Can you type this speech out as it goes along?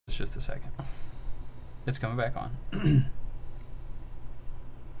just a second. It's coming back on.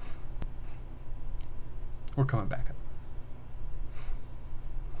 We're coming back up.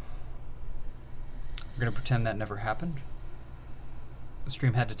 We're going to pretend that never happened. The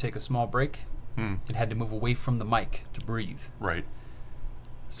stream had to take a small break. It had to move away from the mic to breathe. Right.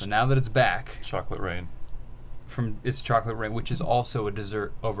 So now that it's back... Chocolate rain. From its chocolate rain, which is also a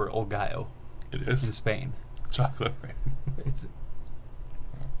dessert over El Gallo. It is. In Spain. Chocolate rain.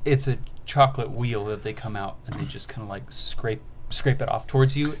 It's a chocolate wheel that they come out and they just kind of like scrape it off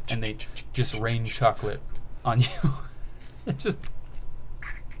towards you, and they just rain chocolate on you. It just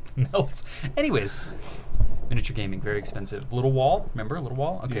melts. Anyways, miniature gaming, very expensive. Little wall, remember? Little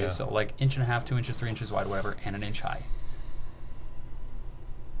wall? Okay, yeah. So like 1.5 inches, 2 inches, 3 inches wide, whatever, and 1 inch high.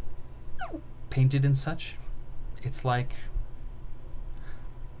 Painted and such, it's like,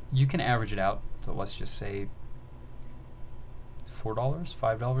 you can average it out to, let's just say, $4,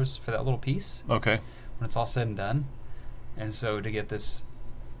 $5 for that little piece. Okay. When it's all said and done. And so to get this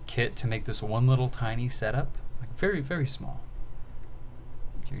kit to make this one little tiny setup, like very, very small,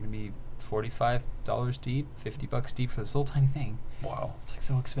 you're going to be $45 deep, $50 deep for this little tiny thing. Wow. It's like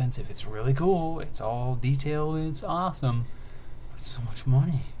so expensive. It's really cool. It's all detailed. It's awesome. But it's so much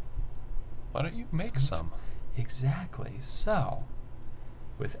money. Why don't you make some? Exactly. So,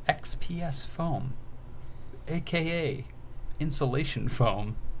 with XPS foam, aka insulation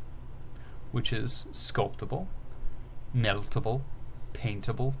foam, which is sculptable, meltable,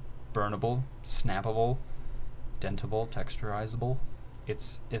 paintable, burnable, snappable, dentable, texturizable.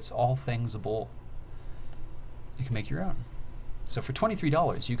 It's all thingsable. You can make your own. So for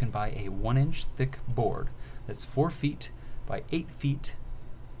 $23, you can buy a 1-inch thick board that's 4 feet by 8 feet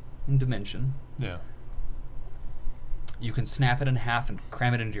in dimension. Yeah. You can snap it in half and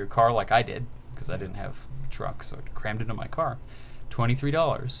cram it into your car like I did, because I didn't have a truck, so I crammed it into my car.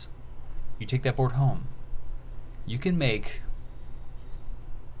 $23. You take that board home. You can make,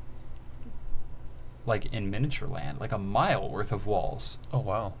 like in miniature land, like a mile worth of walls. Oh,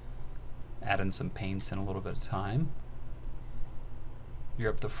 wow. Add in some paints in a little bit of time. You're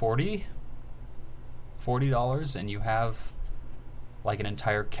up to $40, and you have like an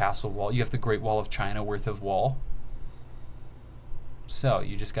entire castle wall. You have the Great Wall of China worth of wall. So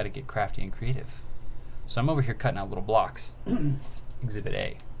you just got to get crafty and creative. So I'm over here cutting out little blocks. Exhibit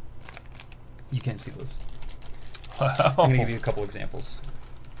A. You can't see those. Wow. I'm going to give you a couple examples.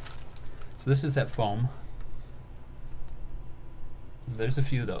 So this is that foam. So there's a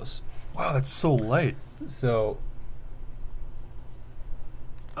few of those. Wow, that's so light. So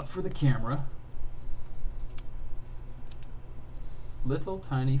up for the camera, little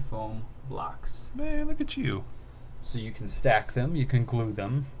tiny foam blocks. Man, look at you. So you can stack them, you can glue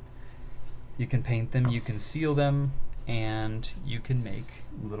them, you can paint them, you can seal them, and you can make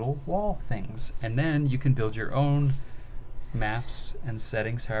little wall things. And then you can build your own maps and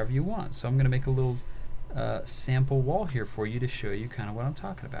settings however you want. So I'm going to make a little sample wall here for you to show you kind of what I'm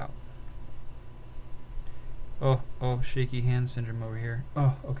talking about. Oh, shaky hand syndrome over here.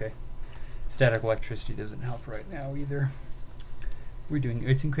 Oh, okay. Static electricity doesn't help right now either. We're doing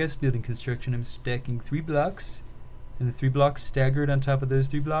arts and crafts building construction. I'm stacking 3 blocks, and the 3 blocks staggered on top of those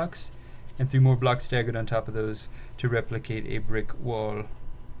 3 blocks, and 3 more blocks staggered on top of those to replicate a brick wall.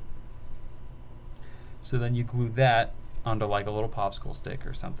 So then you glue that onto like a little popsicle stick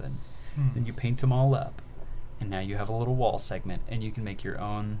or something. Then you paint them all up, and now you have a little wall segment, and you can make your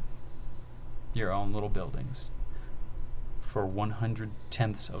own little buildings for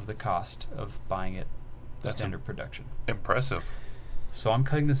 1/100th of the cost of buying it standard production. Impressive. So I'm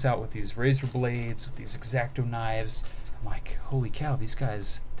cutting this out with these razor blades, with these X-Acto knives. I'm like, holy cow, these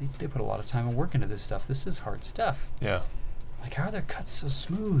guys, they put a lot of time and work into this stuff. This is hard stuff. Yeah. Like, how are their cuts so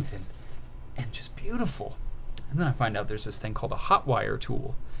smooth and just beautiful? And then I find out there's this thing called a hot wire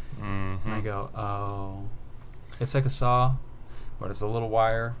tool. And I go, oh. It's like a saw, but it's a little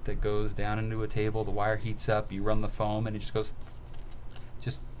wire that goes down into a table. The wire heats up, you run the foam, and it just goes,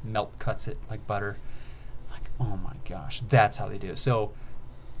 just melt cuts it like butter. Like, oh my gosh, that's how they do it. So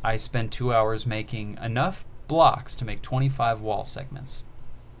I spent 2 hours making enough blocks to make 25 wall segments.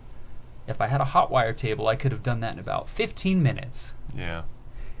 If I had a hot wire table, I could have done that in about 15 minutes. Yeah.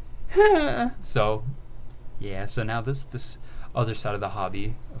 So, yeah, so now this other side of the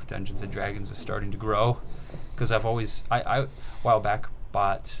hobby of Dungeons and Dragons is starting to grow, because I've always, I a while back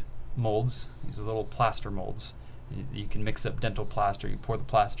bought molds, these little plaster molds. You can mix up dental plaster, you pour the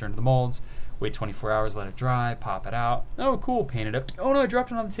plaster into the molds, wait 24 hours, let it dry, pop it out. Oh, cool, paint it up. Oh no, I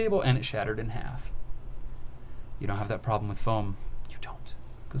dropped it on the table and it shattered in half. You don't have that problem with foam. You don't,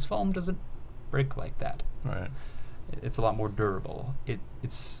 because foam doesn't break like that. Right. It's a lot more durable.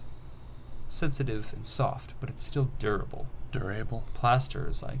 It's sensitive and soft, but it's still durable. Durable. Plaster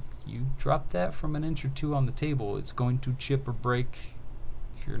is like, you drop that from an inch or two on the table, it's going to chip or break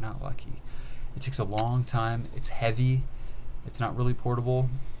if you're not lucky. It takes a long time. It's heavy. It's not really portable.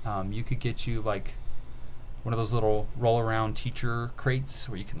 You could get you like one of those little roll-around teacher crates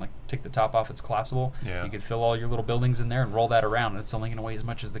where you can like take the top off. It's collapsible. Yeah. You could fill all your little buildings in there and roll that around. And it's only going to weigh as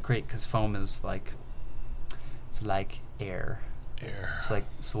much as the crate because foam is like, it's like air. Air. It's like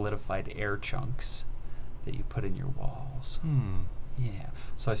solidified air chunks that you put in your walls. Yeah.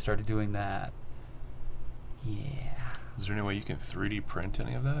 So I started doing that. Yeah. Is there any way you can 3D print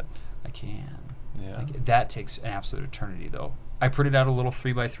any of that? I can. Yeah. Like, that takes an absolute eternity, though. I printed out a little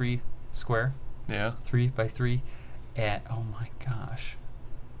 3x3 square. Yeah. 3x3. And, oh my gosh.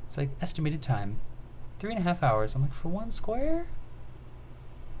 It's like estimated time. 3.5 hours. I'm like, for one square?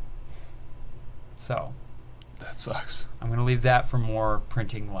 So. That sucks. I'm going to leave that for more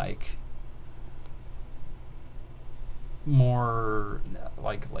printing, like, more,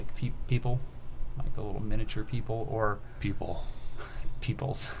 like people. Like the little miniature people, or... People.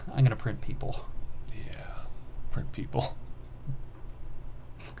 Peoples. I'm going to print people. Yeah. Print people.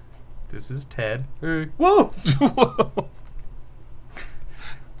 This is Ted. Hey. Whoa! Whoa!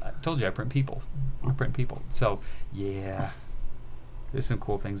 I told you I print people. I print people. So, yeah. There's some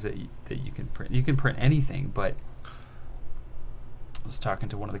cool things that you can print. You can print anything, but I was talking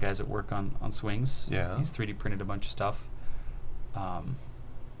to one of the guys at work on swings. Yeah. He's 3D printed a bunch of stuff.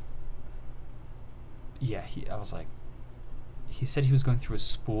 Yeah, I was like, he said he was going through a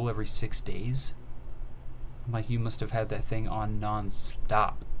spool every 6 days. I'm like, you must have had that thing on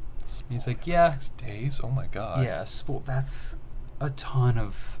non-stop. He's like, yeah. 6 days? Oh my god. Yeah, a spool. That's a ton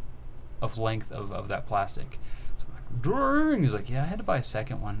of length of that plastic. So I'm like, dang. He's like, yeah, I had to buy a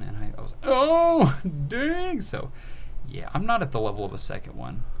second one. And I was like, oh, dang. So, yeah, I'm not at the level of a second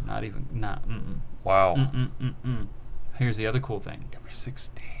one. Not even, Wow. Here's the other cool thing. Every 6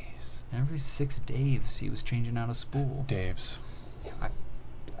 days. Every 6 days, he was changing out a spool. Daves.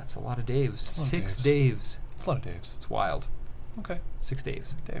 That's a lot of Daves. That's a lot of 6 Daves. Daves. It's a lot of Daves. It's wild. Okay. 6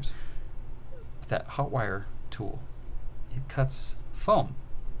 Daves. Daves. That hot wire tool, it cuts foam.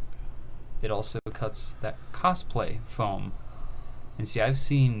 It also cuts that cosplay foam. And see, I've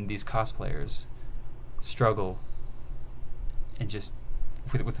seen these cosplayers struggle and just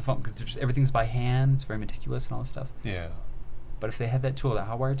with the foam, because everything's by hand. It's very meticulous and all this stuff. Yeah. But if they had that tool, that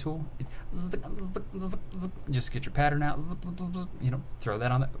hot wire tool, just get your pattern out, throw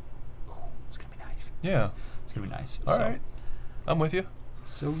that on. It's gonna be nice. It's gonna be nice. All right, I'm with you.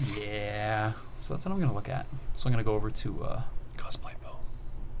 So yeah, so that's what I'm gonna look at. So I'm gonna go over to cosplay foam.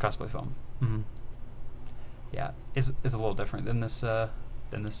 Cosplay foam. Mm-hmm. Yeah, it's a little different than this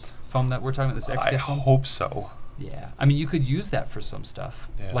foam that we're talking about. This XPS foam. I hope so. Yeah, I mean, you could use that for some stuff.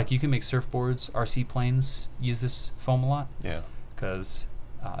 Yeah. Like you can make surfboards, RC planes use this foam a lot. Yeah. Because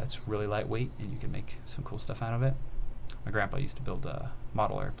it's really lightweight and you can make some cool stuff out of it. My grandpa used to build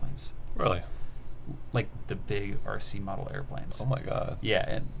model airplanes. Really? Like the big RC model airplanes. Oh my god. Yeah,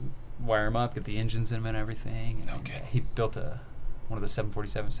 and wire them up, get the engines in them and everything. And okay. He built one of the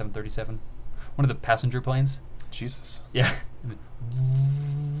 747, 737, one of the passenger planes. Jesus. Yeah.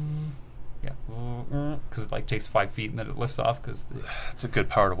 Yeah, because it like takes 5 feet and then it lifts off. Because it's a good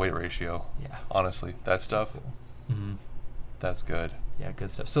power to weight ratio. Yeah, honestly, that stuff. Cool. Mm-hmm. That's good. Yeah, good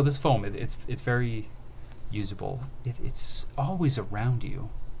stuff. So this foam, it's very usable. It's always around you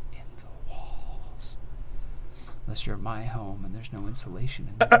in the walls, unless you're at my home and there's no insulation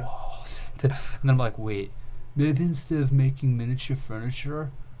in the walls. And then I'm like, wait, maybe instead of making miniature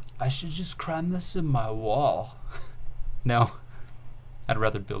furniture, I should just cram this in my wall. No, I'd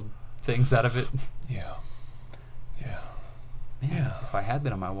rather build things out of it. Yeah. Yeah. Man, yeah. If I had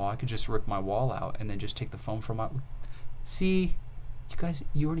that on my wall, I could just rip my wall out and then just take the foam from my... See, you guys,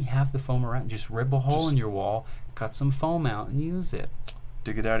 you already have the foam around. Just rip a hole in your wall, cut some foam out, and use it.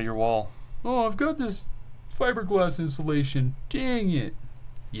 Dig it out of your wall. Oh, I've got this fiberglass insulation. Dang it.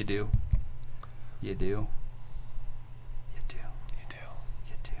 You do. You do. You do. You do.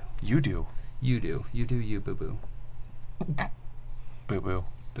 You do. You do. You do. You do you, boo-boo. Boo-boo.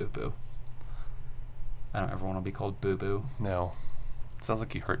 Boo-boo. I don't ever want to be called boo-boo. No. Sounds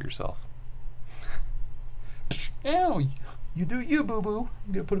like you hurt yourself. Ow! You do you, boo-boo.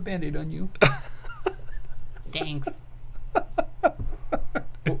 I'm going to put a Band-Aid on you. Thanks.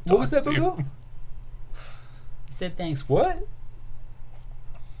 What was that, boo-boo? You said thanks. What?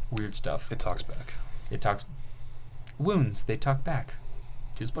 Weird stuff. It talks back. It talks... Wounds, they talk back.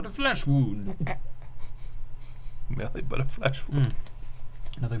 Just but a flesh wound. Nothing but a flesh wound.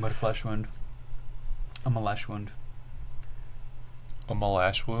 Nothing but a flesh wound. A malash wound. A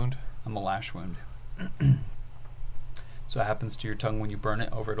malash wound? a malash wound. So what happens to your tongue when you burn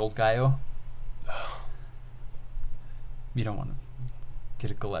it over at Old Guyo? You don't want to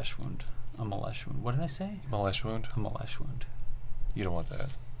get a galesh wound. A malash wound. What did I say? Malash wound? A malash wound. You don't want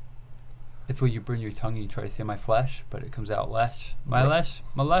that. It's where you burn your tongue and you try to say my flesh, but it comes out lesh. My lesh?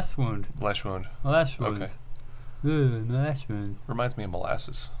 Malash wound. Lash wound. Malash wound. Okay. Ugh, malash wound. Reminds me of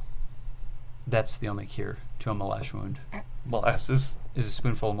molasses. That's the only cure to a malash wound. Molasses? Is a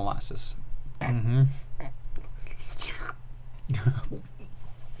spoonful of molasses. Mm-hmm.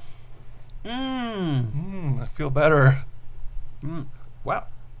 I feel better. Wow.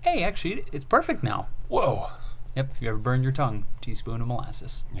 Hey, actually, it's perfect now. Whoa. Yep, if you ever burn your tongue, teaspoon of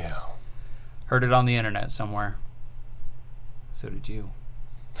molasses. Yeah. Heard it on the internet somewhere. So did you.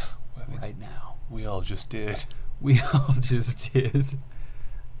 I think Right now. we all just did. We all just did.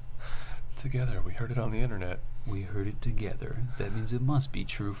 Together, we heard it on the internet. We heard it together. That means it must be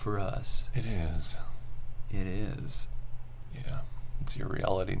true for us. It is. It is. Yeah. It's your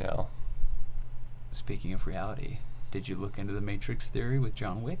reality now. Speaking of reality, did you look into the Matrix theory with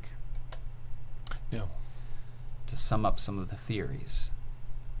John Wick? No. To sum up some of the theories,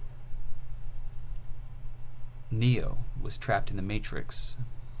 Neo was trapped in the Matrix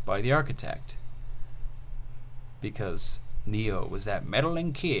by the architect because Neo was that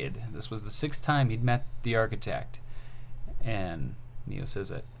meddling kid. This was the 6th time he'd met the architect. And Neo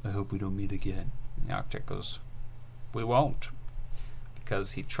says, I hope we don't meet again. And the architect goes, we won't.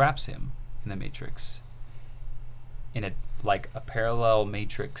 Because he traps him in the Matrix. In a parallel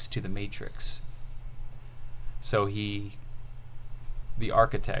matrix to the Matrix. So the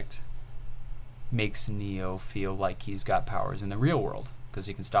architect, makes Neo feel like he's got powers in the real world. Because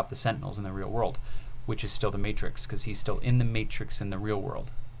he can stop the Sentinels in the real world. Which is still the Matrix, because he's still in the Matrix in the real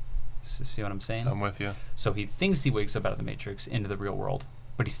world. See what I'm saying? I'm with you. So he thinks he wakes up out of the Matrix into the real world,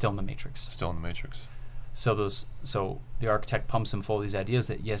 but he's still in the Matrix. Still in the Matrix. So the architect pumps him full of these ideas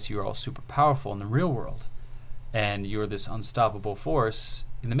that yes, you're all super powerful in the real world, and you're this unstoppable force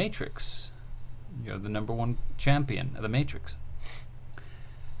in the Matrix. You're the #1 champion of the Matrix.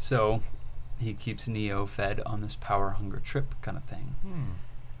 So he keeps Neo fed on this power hunger trip kind of thing.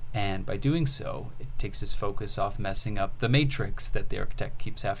 And by doing so, it takes his focus off messing up the Matrix that the architect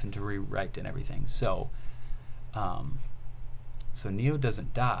keeps having to rewrite and everything. So Neo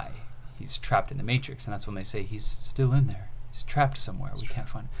doesn't die. He's trapped in the Matrix, and that's when they say he's still in there. He's trapped somewhere. We can't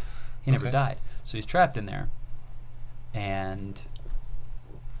find him. He never died. So he's trapped in there. And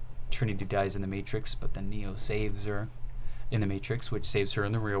Trinity dies in the Matrix, but then Neo saves her in the Matrix, which saves her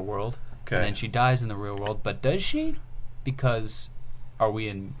in the real world. Okay. And then she dies in the real world. But does she? Because are we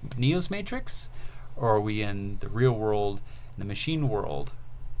in Neo's Matrix? Or are we in the real world, in the machine world?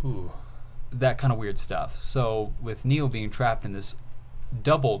 Ooh. That kind of weird stuff. So with Neo being trapped in this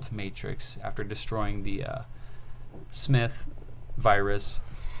doubled Matrix after destroying the Smith virus,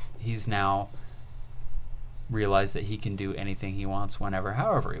 he's now realized that he can do anything he wants whenever,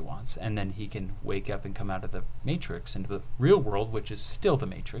 however he wants. And then he can wake up and come out of the Matrix into the real world, which is still the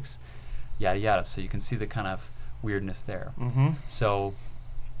Matrix. Yada yada. So you can see the kind of weirdness there. So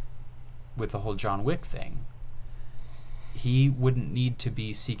with the whole John Wick thing, he wouldn't need to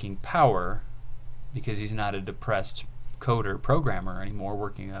be seeking power because he's not a depressed coder programmer anymore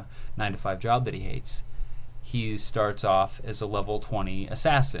working a 9-to-5 job that he hates. He starts off as a level 20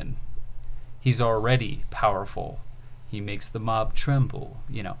 assassin. He's already powerful. He makes the mob tremble,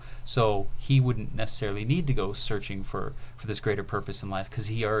 So he wouldn't necessarily need to go searching for this greater purpose in life because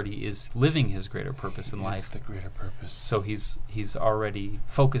he already is living his greater purpose in life. It's the greater purpose. So he's already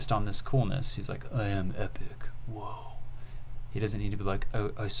focused on this coolness. He's like, I am epic. Whoa. He doesn't need to be like,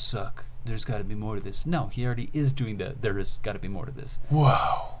 I suck. There's got to be more to this. No, he already is doing there has got to be more to this.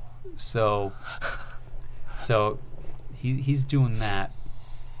 Wow. So he's doing that.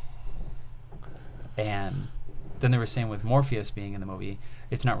 And then they were saying with Morpheus being in the movie,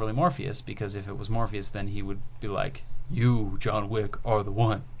 it's not really Morpheus, because if it was Morpheus, then he would be like, you, John Wick, are the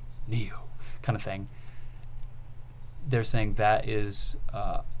one, Neo, kind of thing. They're saying that is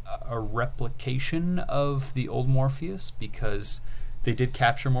a replication of the old Morpheus, because they did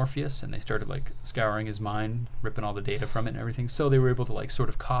capture Morpheus, and they started scouring his mind, ripping all the data from it and everything, so they were able to sort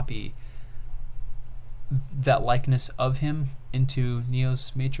of copy that likeness of him into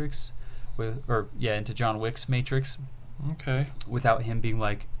Neo's Matrix. Into John Wick's Matrix. Okay. Without him being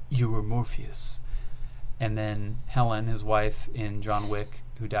like, you were Morpheus. And then Helen, his wife in John Wick,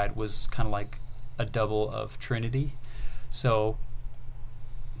 who died, was kind of like a double of Trinity. So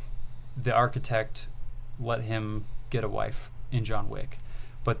the architect let him get a wife in John Wick.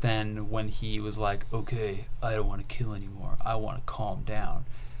 But then when he was like, okay, I don't want to kill anymore, I want to calm down,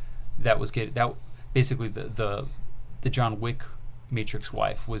 basically the John Wick Matrix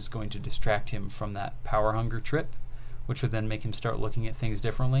wife was going to distract him from that power hunger trip, which would then make him start looking at things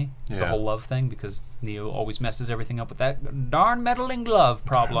differently. Yeah. The whole love thing, because Neo always messes everything up with that darn meddling glove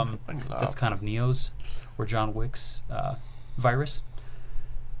problem. That's kind of Neo's or John Wick's virus.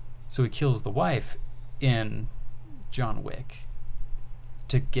 So he kills the wife in John Wick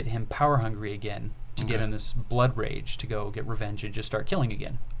to get him power hungry again, to get in this blood rage, to go get revenge and just start killing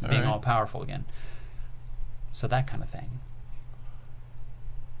again, being all powerful again. So that kind of thing.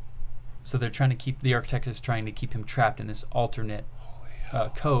 So they're trying to the architect is trying to keep him trapped in this alternate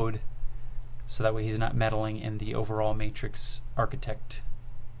code, so that way he's not meddling in the overall Matrix architect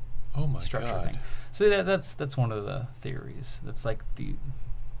structure thing. So that's one of the theories. That's like kind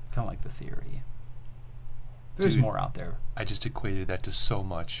of like the theory. There's more out there. I just equated that to so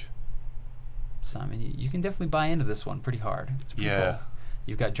much. Simon, you can definitely buy into this one pretty hard. It's pretty cool.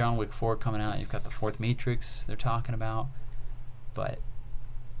 You've got John Wick 4 coming out. You've got the fourth Matrix they're talking about. But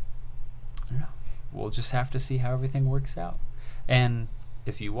I don't know. We'll just have to see how everything works out. And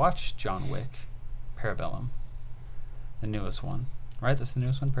if you watch John Wick, Parabellum, the newest one, right? That's the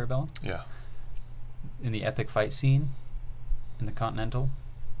newest one, Parabellum? Yeah. In the epic fight scene in the Continental,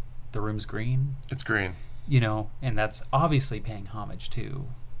 the room's green. It's green. You know, and that's obviously paying homage to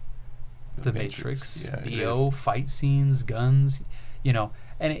the Matrix. Neo, fight scenes, guns, you know.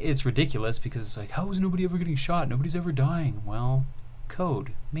 And it's ridiculous because it's like, how is nobody ever getting shot? Nobody's ever dying. Well,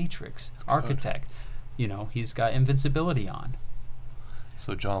 code, Matrix, architect. You know, he's got invincibility on.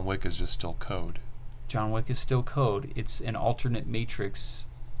 So John Wick is just still code. John Wick is still code. It's an alternate Matrix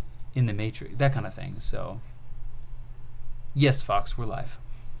in the Matrix, that kind of thing. So, yes, Fox, we're live.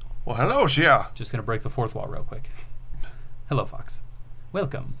 Well, hello, Shia. Just going to break the fourth wall real quick. Hello, Fox.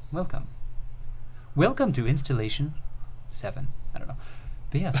 Welcome. Welcome to installation 7. I don't know.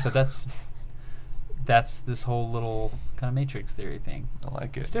 But yeah, so that's this whole little kind of Matrix theory thing. I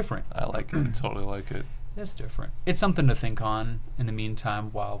like it. It's different. I like it. I totally like it. It's different. It's something to think on in the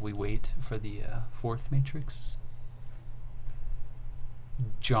meantime while we wait for the fourth Matrix.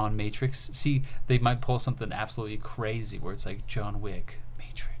 John Matrix. See, they might pull something absolutely crazy where it's like John Wick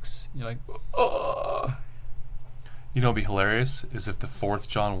Matrix. You're like, oh. You know, what'd be hilarious is if the fourth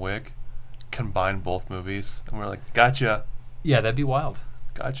John Wick combined both movies, and we're like, gotcha. Yeah, that'd be wild.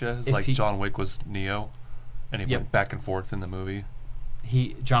 Gotcha. It's like John Wick was Neo, and he went back and forth in the movie.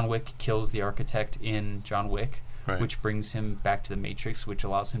 John Wick kills the architect in John Wick, which brings him back to the Matrix, which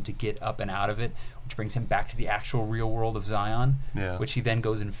allows him to get up and out of it, which brings him back to the actual real world of Zion, which he then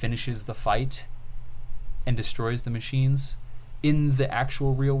goes and finishes the fight and destroys the machines in the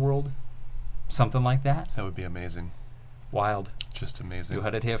actual real world. Something like that. That would be amazing. Wild. Just amazing. You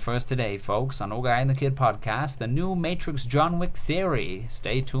heard it here first today, folks, on Old Guy and the Kid podcast, the new Matrix John Wick theory.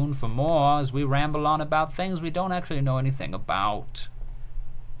 Stay tuned for more as we ramble on about things we don't actually know anything about.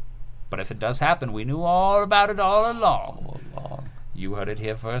 But if it does happen, we knew all about it all along. You heard it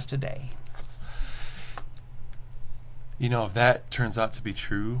here first today. You know, if that turns out to be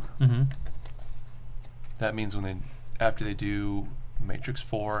true, that means after they do Matrix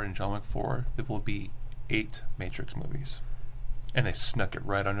 4 and John Wick 4, it will be 8 Matrix movies. And they snuck it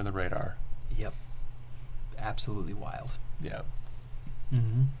right under the radar. Yep. Absolutely wild. Yeah.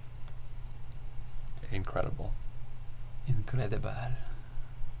 Incredible. Incredible.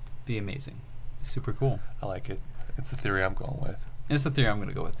 Be amazing. Super cool. I like it. It's the theory I'm going with. It's the theory I'm going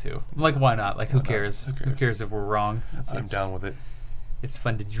to go with too. Like, why not? Like, who cares? Who cares if we're wrong? I'm down with it. It's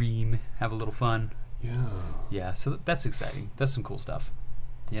fun to dream, have a little fun. Yeah. Yeah, so that's exciting. That's some cool stuff.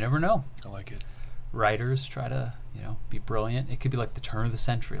 You never know. I like it. Writers try to, be brilliant. It could be like the turn of the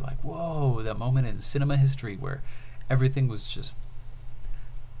century. Like, whoa, that moment in cinema history where everything was just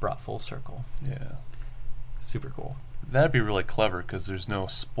brought full circle. Yeah. Super cool. That'd be really clever because there's no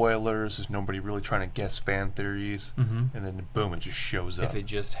spoilers. There's nobody really trying to guess fan theories. And then, boom, it just shows up. If it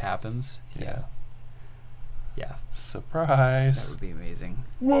just happens. Yeah. Surprise. That would be amazing.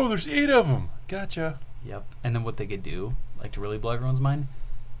 Whoa, there's 8 of them. Gotcha. Yep. And then what they could do, like to really blow everyone's mind,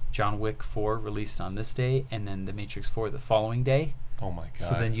 John Wick 4 released on this day, and then the Matrix 4 the following day. Oh my god.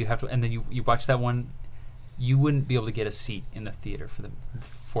 So then you have to, and then you watch that one, you wouldn't be able to get a seat in the theater for the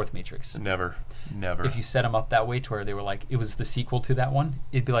fourth Matrix. Never. If you set them up that way to where they were like, it was the sequel to that one,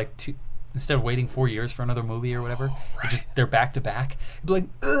 it'd be like instead of waiting 4 years for another movie or whatever, they're back to back. It'd be like,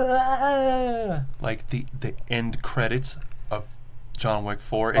 ugh! Like the end credits of John Wick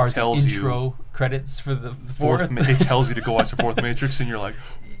 4, it tells you intro credits for the fourth. It tells you to go watch the fourth Matrix, and you're like,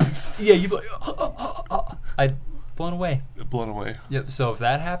 yeah, you'd be like, I'd blown away. Blown away. Yep. So if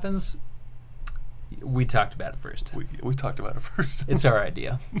that happens, We talked about it first. We talked about it first. It's our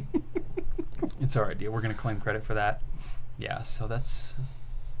idea. It's our idea. We're going to claim credit for that. Yeah, so it's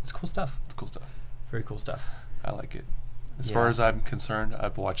cool stuff. It's cool stuff. Very cool stuff. I like it. As far as I'm concerned,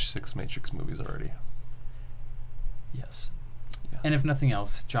 I've watched 6 Matrix movies already. Yes. Yeah. And if nothing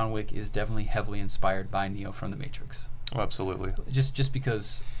else, John Wick is definitely heavily inspired by Neo from The Matrix. Oh, absolutely. Just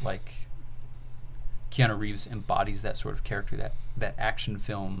because, like, Keanu Reeves embodies that sort of character, that action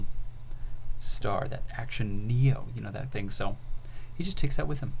film star, that action Neo, that thing. So he just takes that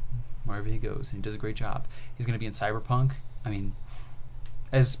with him wherever he goes, and he does a great job. He's going to be in Cyberpunk. I mean,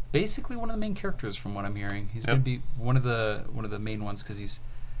 as basically one of the main characters from what I'm hearing. He's going to be one of the main ones because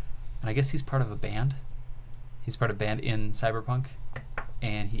and I guess he's part of a band. He's part of a band in Cyberpunk,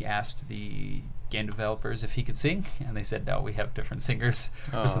 and he asked the game developers if he could sing, and they said no, we have different singers.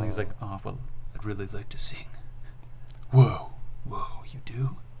 Or something. He's like, oh well, I'd really like to sing. Whoa, you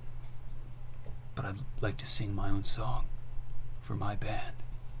do? But I'd like to sing my own song for my band.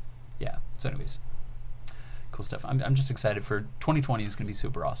 Yeah. So, anyways, cool stuff. I'm just excited for 2020. Is going to be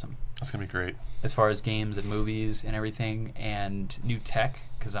super awesome. That's going to be great. As far as games and movies and everything and new tech,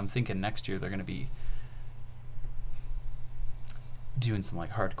 because I'm thinking next year they're going to be doing some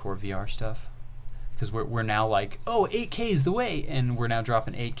like hardcore VR stuff. Because we're now like, 8K is the way, and we're now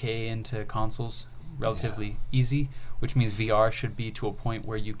dropping 8K into consoles relatively easy, which means VR should be to a point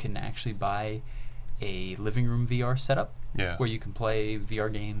where you can actually buy a living room VR setup, where you can play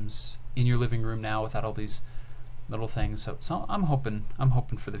VR games in your living room now without all these little things. So I'm hoping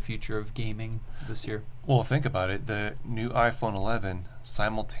for the future of gaming this year. Well, think about it. The new iPhone 11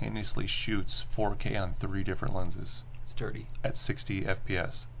 simultaneously shoots 4K on 3 different lenses. It's dirty. At 60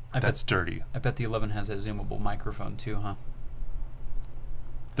 FPS. That's dirty. I bet the 11 has a zoomable microphone too, huh?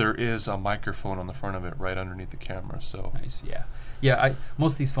 There is a microphone on the front of it right underneath the camera. So nice. Yeah.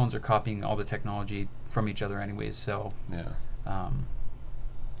 Most of these phones are copying all the technology from each other, anyways. So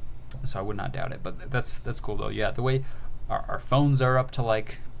so I would not doubt it. But that's cool though. Yeah, the way our phones are up to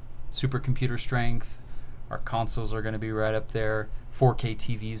like supercomputer strength, our consoles are going to be right up there. 4K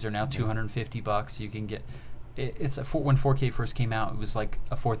TVs are now $250. You can get. When 4K first came out, it was like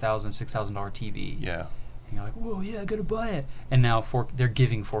a $4,000, $6,000 TV. Yeah. And you're like, whoa, yeah, I gotta buy it. And now they're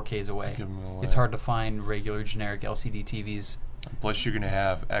giving 4Ks away. It's hard to find regular generic LCD TVs. Plus, you're gonna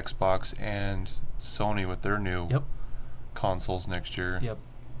have Xbox and Sony with their new consoles next year. Yep.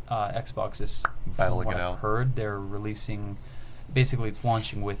 Xbox is battling from what it I've out. Heard they're releasing. Basically, it's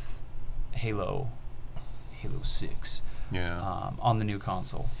launching with Halo 6. Yeah. On the new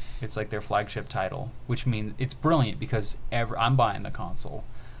console. It's like their flagship title, which means it's brilliant because I'm buying the console.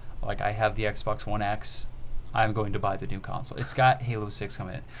 Like, I have the Xbox One X. I'm going to buy the new console. It's got Halo 6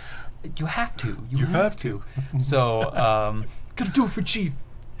 coming in. You have to. You have to. So, gonna do it for Chief.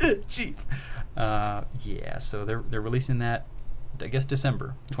 Chief. So they're releasing that, I guess,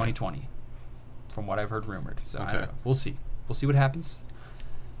 December 2020, from what I've heard rumored. So I don't know. We'll see. We'll see what happens.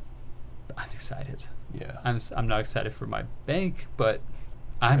 I'm excited. Yeah. I'm not excited for my bank, but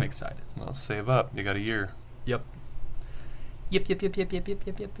I'm excited. Well, save up. You got a year. Yep. Yep. Yep.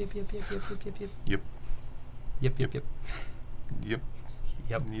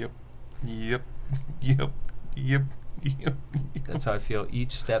 Yep. That's how I feel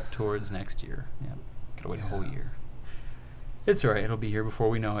each step towards next year. Yeah. Gotta wait a whole year. It's alright. It'll be here before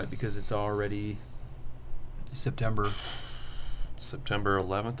we know it because it's already September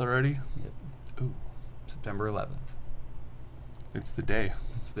 11th already? Yep. Ooh. September 11th. It's the day.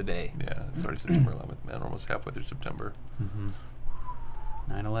 It's the day. Yeah, it's already September 11th, man. We're almost halfway through September.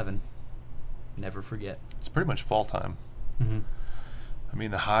 9/11. Never forget. It's pretty much fall time. I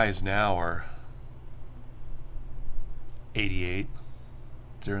mean, the highs now are 88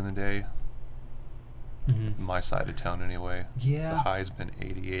 during the day. My side of town, anyway. Yeah. The high's been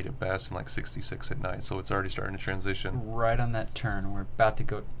 88 at best and like 66 at night, so it's already starting to transition. Right on that turn. We're about to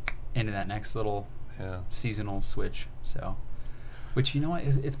go into that next little seasonal switch. So, which, you know what?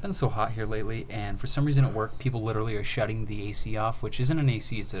 It's been so hot here lately, and for some reason at work, people literally are shutting the AC off, which isn't an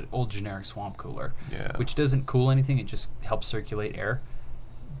AC. It's an old generic swamp cooler, which doesn't cool anything. It just helps circulate air.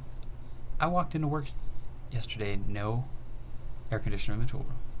 I walked into work yesterday, no air conditioner in the tool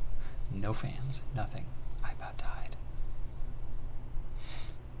room. No fans, nothing. I about died.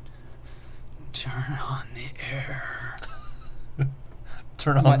 Turn on the air.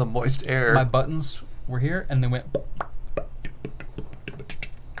 Turn on the moist air. My buttons were here, and they went...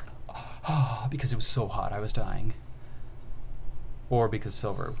 because it was so hot, I was dying. Or because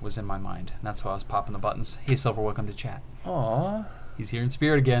Silver was in my mind. And that's why I was popping the buttons. Hey, Silver, welcome to chat. Aww. He's here in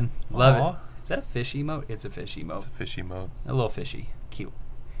spirit again. Love it. Is that a fish emote? It's a fish emote. It's a fish emote. A little fishy. Cute.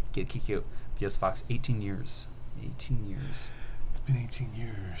 Cute. Yes, Fox, 18 years. 18 years. It's been 18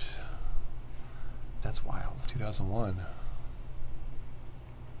 years. That's wild. 2001.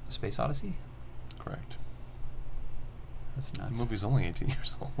 Space Odyssey? Correct. That's nuts. The movie's only 18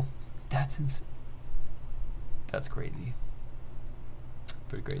 years old. That's insane. That's crazy.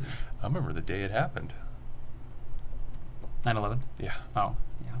 Pretty crazy. I remember the day it happened. 9/11? Yeah. Oh,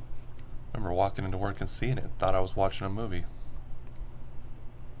 yeah. I remember walking into work and seeing it. Thought I was watching a movie.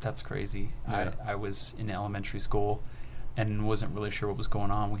 That's crazy. Yeah. I was in elementary school and wasn't really sure what was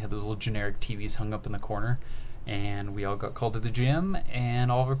going on. We had those little generic TVs hung up in the corner, and we all got called to the gym,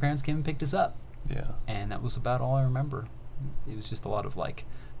 and all of our parents came and picked us up. Yeah. And that was about all I remember. It was just a lot of like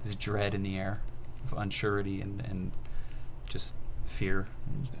this dread in the air of unsurety and just fear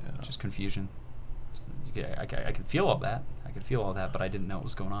and just confusion. I could feel all that. I could feel all that, but I didn't know what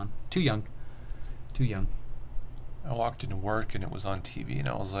was going on. Too young. I walked into work and it was on TV, and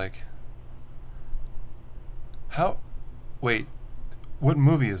I was like, "How? Wait, what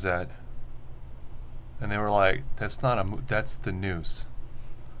movie is that?" And they were like, "That's not a that's the news."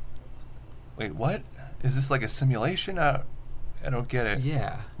 Wait, what? Is this like a simulation? I don't get it.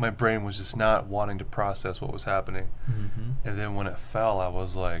 Yeah. My brain was just not wanting to process what was happening. Mm-hmm. And then when it fell, I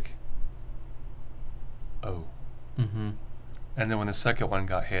was like, "Oh." Mm-hmm. And then when the second one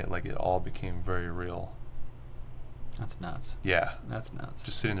got hit, like, it all became very real. That's nuts. Yeah. That's nuts.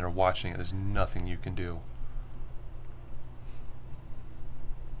 Just sitting there watching it, there's nothing you can do.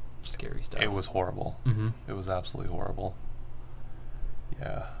 Scary stuff. It was horrible. Mm-hmm. It was absolutely horrible.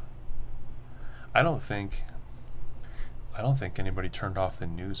 Yeah. I don't think anybody turned off the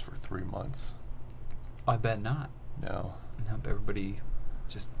news for 3 months. I bet not. No. Nope, everybody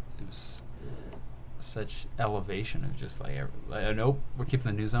just, it was such elevation of just like, nope, we're keeping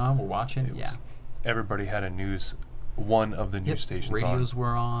the news on, we're watching. Everybody had one of the news stations radios on.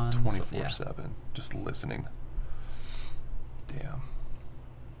 were on. 24/7. Just listening. Damn.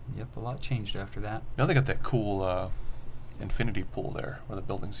 Yep, a lot changed after that. Now they got that cool infinity pool there where the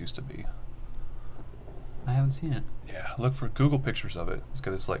buildings used to be. I haven't seen it. Yeah, look for Google pictures of it. It's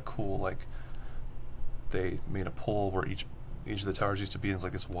got this like cool, like, they made a pool where each of the towers used to be, and it's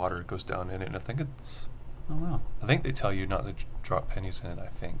like this water goes down in it, and I think they tell you not to drop pennies in it, I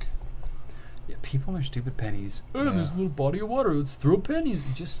think. Yeah, people and their stupid pennies. Oh, Yeah. there's a little body of water, let's throw pennies.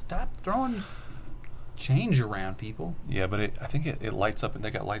 Just stop throwing change around, people. Yeah, but I think it lights up, and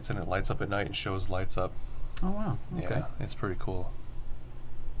they got lights in it. It lights up at night and shows lights up. Oh, wow. Okay. Yeah, it's pretty cool.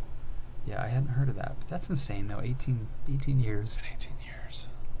 Yeah, I hadn't heard of that. But that's insane, though. 18 years. It's been 18 years.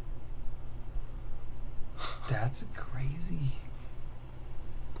 That's crazy.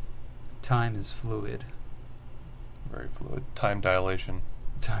 Time is fluid. Very fluid. Time dilation.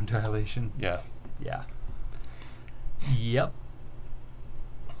 Time dilation. Yeah. Yeah. Yep.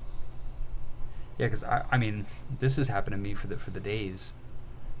 Yeah, because I mean, this has happened to me for the days.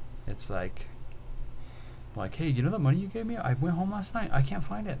 It's like, hey, you know that money you gave me? I went home last night. I can't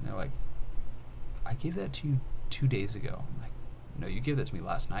find it. And they're like, I gave that to you 2 days ago. I'm like, no, you gave that to me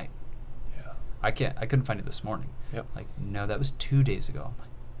last night. Yeah. I couldn't find it this morning. Yep. Like, no, that was 2 days ago. I'm like,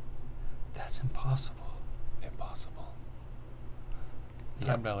 that's impossible. Impossible. Yep.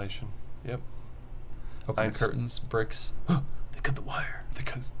 Time dilation. Yep. Open the curtains, bricks. They cut the wire.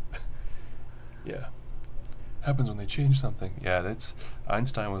 Because, yeah. Happens when they change something. Yeah, that's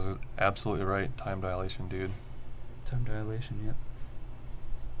Einstein was absolutely right. Time dilation, dude. Time dilation, yep.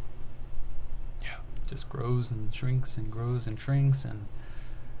 Yeah. Just grows and shrinks and grows and shrinks, and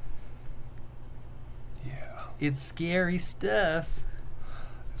yeah. it's scary stuff.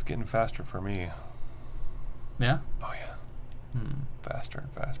 It's getting faster for me. Yeah? Oh yeah. Faster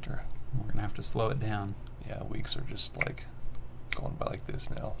and faster. We're going to have to slow it down. Yeah, weeks are just like going by like this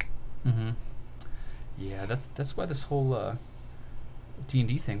now. Mm-hmm. Yeah, that's why this whole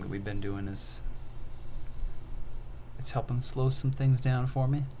D&D thing that we've been doing it's helping slow some things down for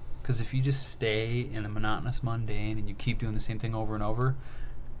me. Because if you just stay in the monotonous mundane and you keep doing the same thing over and over,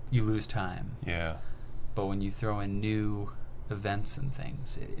 you lose time. Yeah. But when you throw in new events and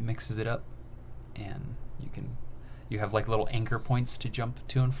things, it mixes it up, and you have like little anchor points to jump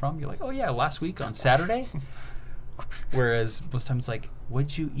to and from. You're like, oh yeah, last week on Saturday. Whereas most times, like,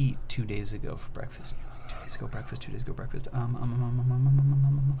 what'd you eat 2 days ago for breakfast? And you're like, 2 days ago breakfast, 2 days ago breakfast.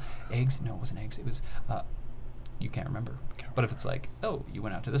 Eggs? No, it wasn't eggs. It was you can't remember. But if it's like, oh, you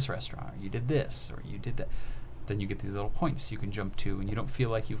went out to this restaurant, or you did this, or you did that, then you get these little points you can jump to, and you don't feel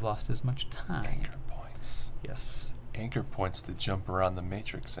like you've lost as much time. Anchor points. Yes. Anchor points to jump around the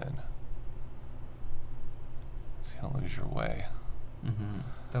matrix in. So you don't lose your way. Mm-hmm.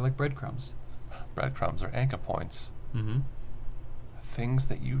 They're like breadcrumbs. Breadcrumbs are anchor points. Mm-hmm. Things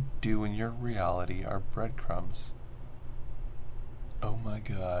that you do in your reality are breadcrumbs. Oh my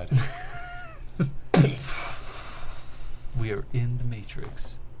god. We are in the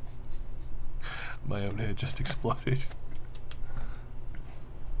Matrix. My own head just exploded.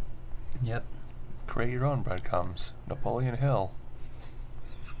 Yep. Create your own breadcrumbs. Napoleon Hill.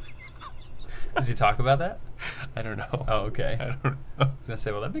 Does he talk about that? I don't know. Oh, okay. I don't know. I was going to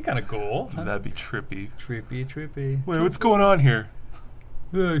say, well, that'd be kind of cool. That'd be trippy. Trippy. Wait, what's going on here?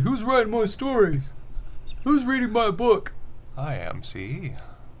 Hey, who's writing my story? Who's reading my book? I am, see?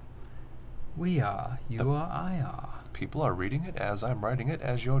 We are. You are. I are. People are reading it as I'm writing it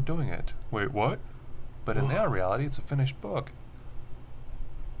as you're doing it. Wait, what? But in their reality, it's a finished book.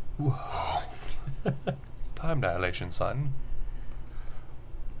 Whoa. Time dilation, son.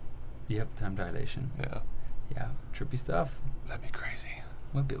 Yep, time dilation. Yeah. Yeah, trippy stuff. That'd be crazy.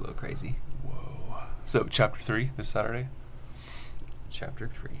 Would be a little crazy. Whoa. So, chapter 3 this Saturday? Chapter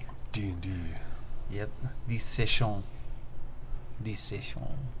 3. D&D. Yep. The session.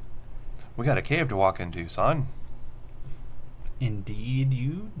 We got a cave to walk into, son. Indeed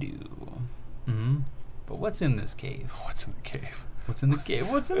you do. Mm-hmm. But what's in this cave? What's in the cave? What's in the cave?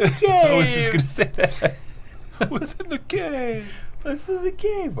 What's in the cave? I was just going to say that. What's in the cave? What's in the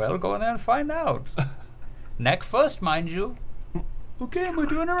cave? Well, go in there and find out. Neck first, mind you. Okay, we're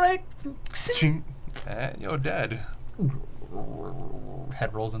doing it right. Ching. And you're dead.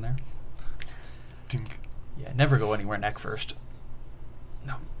 Head rolls in there. Dink. Yeah, never go anywhere neck first.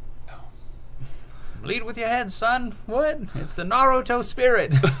 No. Bleed with your head, son. What? It's the Naruto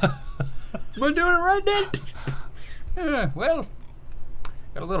spirit. Am I doing it right, Dad? Well,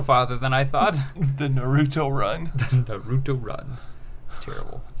 got a little farther than I thought. The Naruto run. The Naruto run. It's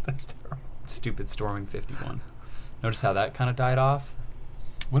terrible. That's terrible. Stupid Storming 51. Notice how that kind of died off?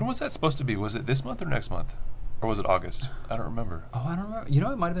 When was that supposed to be? Was it this month or next month? Or was it August? I don't remember. Oh, I don't remember. You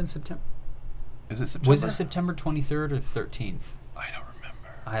know, it might have been September. Is it September? Was it September 23rd or 13th? I don't remember.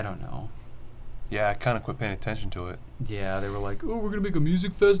 I don't know. Yeah, I kind of quit paying attention to it. Yeah, they were like, oh, we're going to make a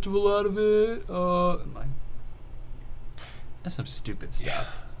music festival out of it. I'm like, that's some stupid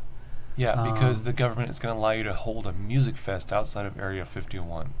stuff. Yeah, because the government is going to allow you to hold a music fest outside of Area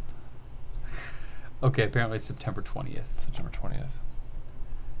 51. Okay, apparently it's September 20th. September 20th.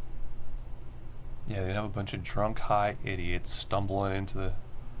 Yeah, they have a bunch of drunk, high idiots stumbling into the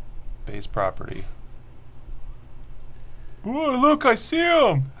base property. Oh, look, I see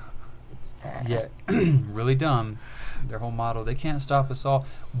him! Yeah, really dumb. Their whole motto, they can't stop us all.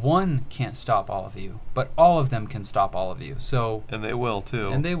 One can't stop all of you, but all of them can stop all of you. So, and they will, too.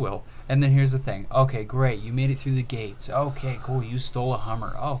 And they will. And then here's the thing. Okay, great. You made it through the gates. Okay, cool. You stole a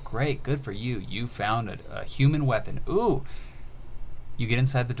Hummer. Oh, great. Good for you. You found a human weapon. Ooh. You get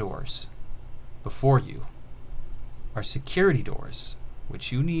inside the doors. Before you are security doors,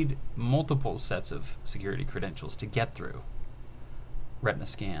 which you need multiple sets of security credentials to get through. Retina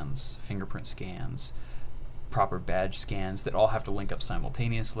scans, fingerprint scans, proper badge scans that all have to link up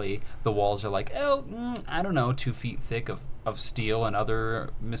simultaneously. The walls are like, I don't know, 2 feet thick of steel and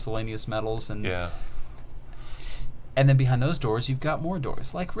other miscellaneous metals. And and then behind those doors, you've got more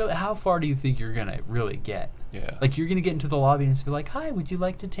doors. Like, really, how far do you think you're going to really get? Yeah. Like, you're going to get into the lobby and it's be like, hi, would you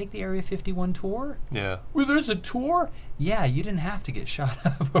like to take the Area 51 tour? Yeah. Well, there's a tour? Yeah, you didn't have to get shot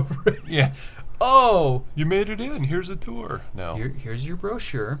up over it. Yeah. Oh. You made it in. Here's a tour. No. Here's your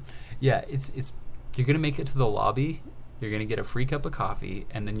brochure. Yeah, it's you're going to make it to the lobby. You're going to get a free cup of coffee,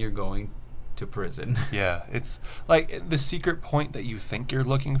 and then you're going to prison. Yeah, it's like the secret point that you think you're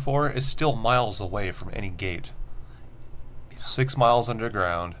looking for is still miles away from any gate. 6 miles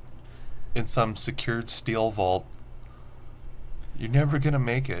underground in some secured steel vault. You're never going to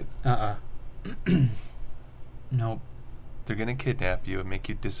make it. Nope. They're going to kidnap you and make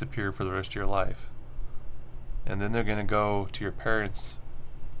you disappear for the rest of your life. And then they're going to go to your parents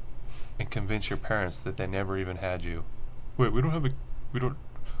and convince your parents that they never even had you. Wait, we don't have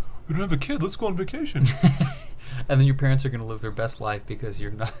a kid. Let's go on vacation. And then your parents are going to live their best life because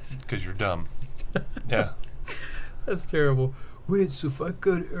you're not. Because you're dumb. Yeah. That's terrible. Wait, so if I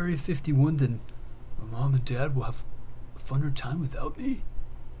go to Area 51, then my mom and dad will have a funner time without me?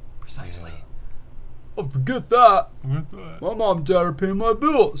 Precisely. Yeah. Oh, forget that. What the? My mom and dad are paying my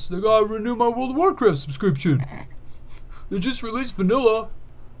bills. They gotta renew my World of Warcraft subscription. They just released vanilla.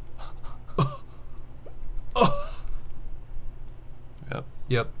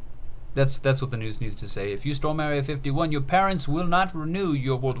 Yep. That's what the news needs to say. If you storm Area 51, your parents will not renew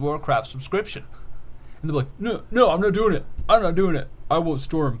your World of Warcraft subscription. And they're like, no, I'm not doing it. I'm not doing it. I won't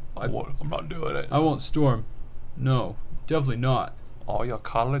storm. I'm not doing it. I won't storm. No, definitely not. All your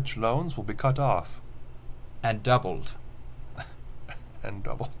college loans will be cut off. And doubled. and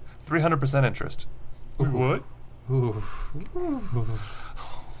double. 300% interest. Wait, what? Ooh.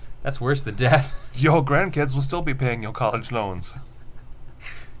 That's worse than death. Your grandkids will still be paying your college loans.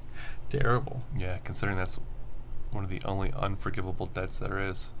 Terrible. Yeah, considering that's one of the only unforgivable debts there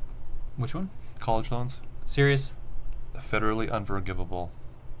is. Which one? College loans. Serious? Federally unforgivable.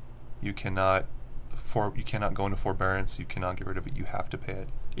 You cannot go into forbearance. You cannot get rid of it. You have to pay it.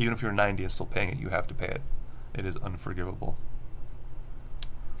 Even if you're 90 and still paying it, you have to pay it. It is unforgivable.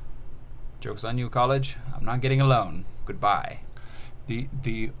 Joke's on you, college. I'm not getting a loan. Goodbye.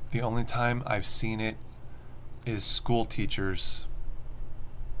 The only time I've seen it is school teachers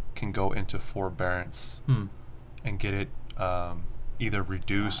can go into forbearance and get it either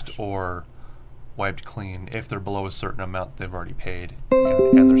reduced or wiped clean if they're below a certain amount that they've already paid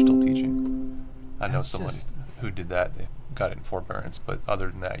and they're still teaching. I know someone who did that. They got it in forbearance, but other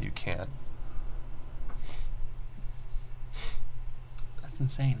than that, you can't. That's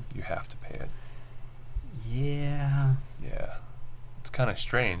insane. You have to pay it. Yeah. Yeah. It's kind of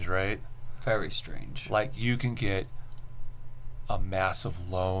strange, right? Very strange. Like, you can get a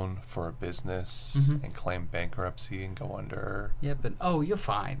massive loan for a business and claim bankruptcy and go under. Yeah, but you're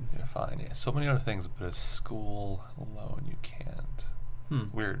fine. You're fine. Yeah, so many other things, but a school loan you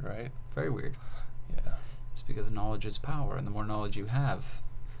can't. Weird, right? Very weird. Yeah. It's because knowledge is power, and the more knowledge you have,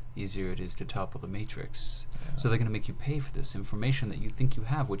 the easier it is to topple the Matrix. Yeah. So they're going to make you pay for this information that you think you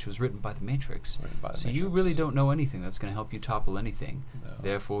have, which was written by the Matrix. So you really don't know anything that's going to help you topple anything. No.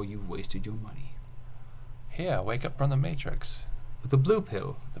 Therefore, you've wasted your money. Yeah, wake up from the Matrix. With the blue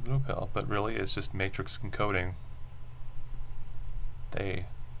pill. The blue pill, but really it's just Matrix encoding.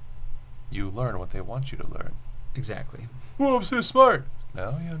 You learn what they want you to learn. Exactly. Well, I'm so smart.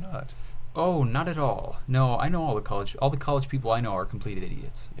 No, you're not. Oh, not at all. No, I know all the college people I know are complete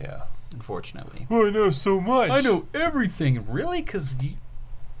idiots. Yeah. Unfortunately. Oh, I know so much. I know everything. Really? Because you...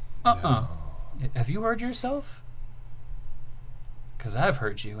 No. Have you heard yourself? Because I've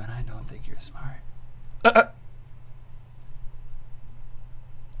heard you, and I don't think you're smart.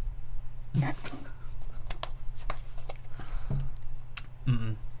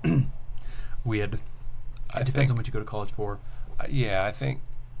 Weird. It depends on what you go to college for. Yeah, I think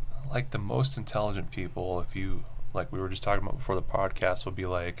like the most intelligent people, if you, like we were just talking about before the podcast, would be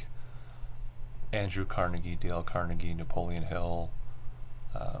like Andrew Carnegie, Dale Carnegie, Napoleon Hill.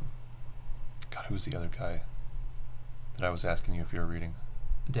 God, who's the other guy that I was asking you if you were reading?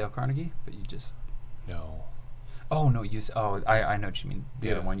 Dale Carnegie? But you just... No. Oh, no, I know what you mean.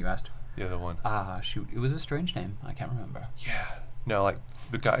 The other one you asked. The other one. Shoot. It was a strange name. I can't remember. Yeah. No, like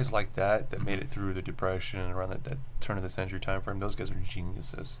the guys like that made it through the Depression and around that turn of the century time frame, those guys are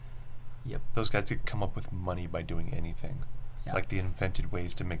geniuses. Yep. Those guys could come up with money by doing anything. Yeah. Like they invented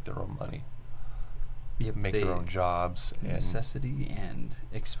ways to make their own money. Yep, make their own jobs. Necessity and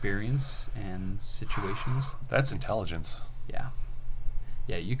experience and situations. That's intelligence. Yeah.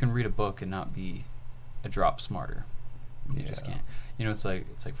 Yeah, you can read a book and not be a drop smarter. You just can't. You know, it's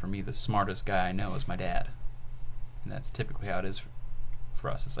like for me, the smartest guy I know is my dad. And that's typically how it is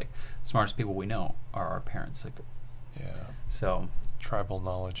for us. It's like the smartest people we know are our parents. Like, so tribal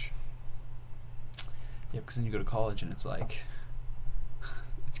knowledge. Yeah, because then you go to college and it's like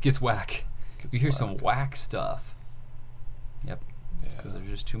it gets whack. You hear some whack stuff. Yep. Because there's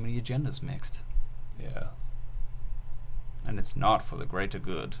just too many agendas mixed. Yeah. And it's not for the greater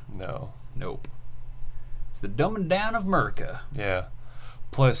good. No. Nope. It's the dumbing down of America. Yeah.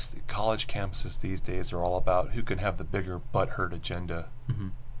 Plus, college campuses these days are all about who can have the bigger butthurt agenda. Mm-hmm.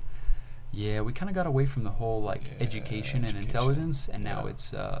 Yeah, we kind of got away from the whole education and intelligence, and now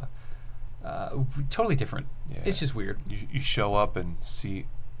it's totally different. Yeah. It's just weird. You show up and see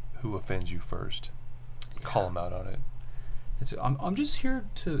who offends you first. Call them out on it. I'm just here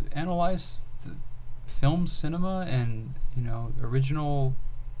to analyze the film, cinema, and original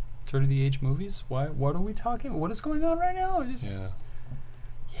turn of the age movies. What are we talking? What is going on right now?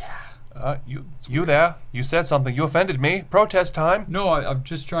 You there? You said something. You offended me. Protest time. No, I'm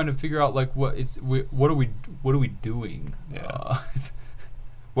just trying to figure out what are we doing? Yeah.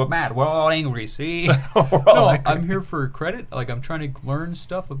 We're mad. We're all angry. See? Angry. I'm here for credit. Like I'm trying to learn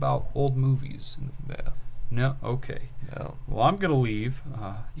stuff about old movies. Yeah. No. Okay. No. Well, I'm gonna leave.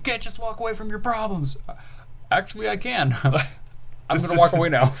 You can't just walk away from your problems. Actually, I can. I'm going to walk away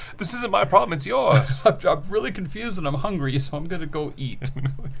now. This isn't my problem, it's yours. I'm really confused and I'm hungry, so I'm going to go eat.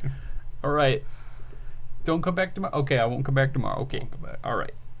 All right. Don't come back tomorrow. Okay, I won't come back tomorrow. Okay. Won't come back. All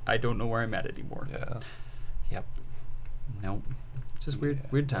right. I don't know where I'm at anymore. Yeah. Yep. Nope. It's just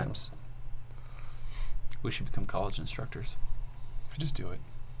weird times. We should become college instructors. We just do it.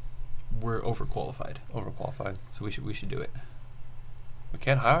 We're overqualified. Overqualified. So we should do it. We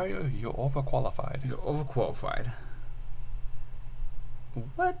can't hire you. You're overqualified. You're overqualified.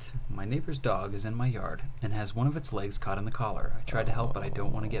 What? My neighbor's dog is in my yard and has one of its legs caught in the collar. I tried to help, but I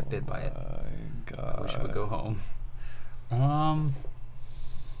don't want to get bit by it. My God. I wish I would go home.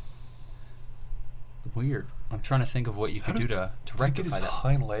 Weird. I'm trying to think of what you could do to rectify get his that.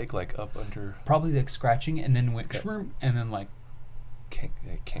 hind leg like up under. Probably like scratching and then went and then like Can't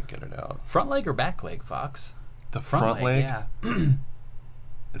get it out. front leg or back leg, Fox? The front leg. Yeah.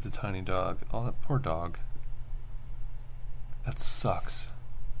 It's a tiny dog. Oh, that poor dog. That sucks.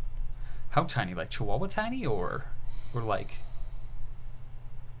 How tiny? Like Chihuahua tiny or like?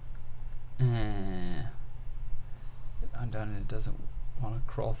 Undone and it doesn't want to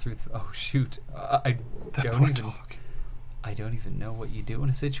crawl through. Oh shoot! I don't even know what you do in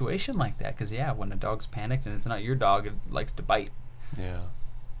a situation like that. Because yeah, when a dog's panicked and it's not your dog, it likes to bite. Yeah.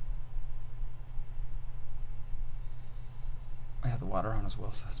 I have the water on as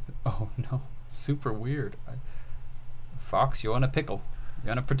well. So oh no, super weird. Fox, you're in a pickle.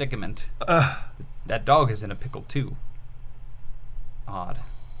 You're in a predicament. That dog is in a pickle too. Odd.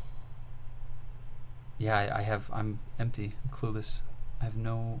 Yeah, I'm empty, clueless. I have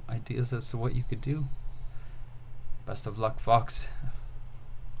no ideas as to what you could do. Best of luck, Fox.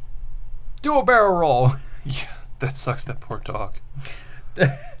 Do a barrel roll. Yeah, that sucks. That poor dog.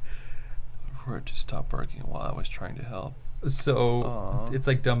 For it to stop barking while I was trying to help. So it's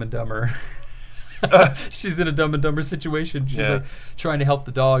like Dumb and Dumber. She's in a Dumb and Dumber situation. She's like trying to help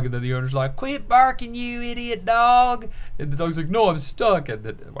the dog, and then the owner's like, "Quit barking, you idiot dog!" And the dog's like, "No, I'm stuck." And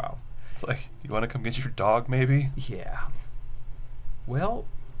then, wow. It's like, you want to come get your dog, maybe? Yeah. Well.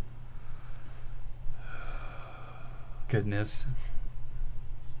 Goodness.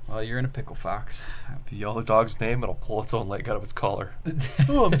 Well, you're in a pickle, Fox. If you yell the dog's name, it'll pull its own leg out of its collar.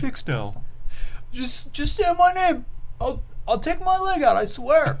 Oh, I'm fixed now. Just say my name. I'll take my leg out, I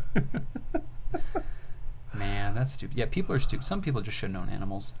swear. Man, that's stupid. Yeah, people are stupid. Some people just shouldn't own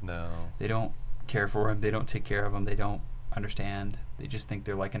animals. No. They don't care for them. They don't take care of them. They don't understand. They just think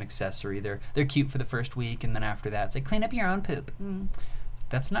they're like an accessory. They're cute for the first week, and then after that, it's like, clean up your own poop.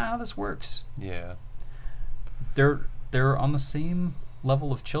 That's not how this works. Yeah. They're on the same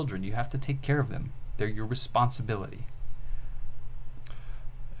level of children. You have to take care of them. They're your responsibility.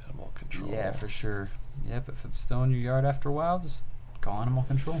 Animal control. Yeah, for sure. Yep, if it's still in your yard after a while, just call animal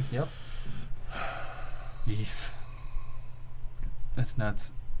control. Yep. Eef. That's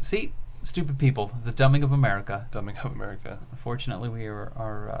nuts. See, stupid people. The dumbing of America. Dumbing of America. Unfortunately, we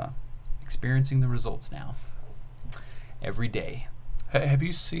are experiencing the results now. Every day. Hey, have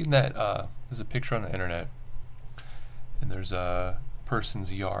you seen that? There's a picture on the internet, and there's a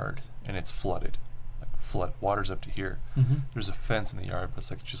person's yard, and it's flooded. Like water's up to here. Mm-hmm. There's a fence in the yard, but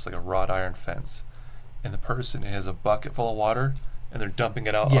it's like just like a wrought iron fence. And the person has a bucket full of water, and they're dumping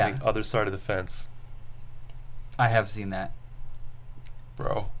it out on the other side of the fence. I have seen that.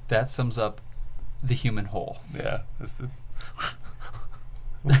 Bro. That sums up the human whole. Yeah.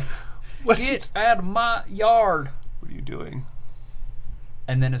 Get out of my yard. What are you doing?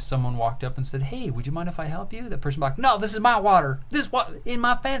 And then if someone walked up and said, "Hey, would you mind if I help you?" That person would be like, "No, this is my water. In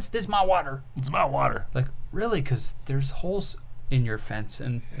my fence, this is my water." It's my water. Like, really? Because there's holes in your fence,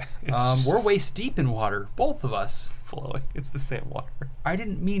 and It's we're waist deep in water, both of us. Flowing. It's the same water. I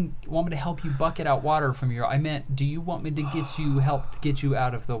didn't mean want me to help you bucket out water from your. I meant, do you want me to help get you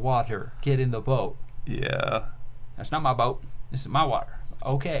out of the water? Get in the boat. Yeah. That's not my boat. This is my water.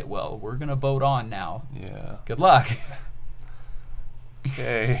 Okay, well, we're gonna boat on now. Yeah. Good luck.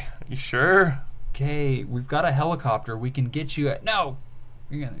 Okay. You sure? Okay, we've got a helicopter. We can get you at. No,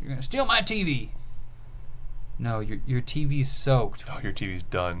 you're gonna steal my TV. No, your TV's soaked. Oh, your TV's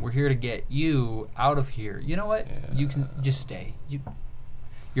done. We're here to get you out of here. You know what? Yeah. You can just stay.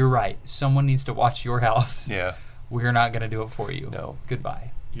 You're right. Someone needs to watch your house. Yeah. We're not gonna do it for you. No.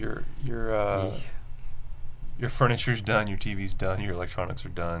 Goodbye. Your furniture's done. Your TV's done. Your electronics are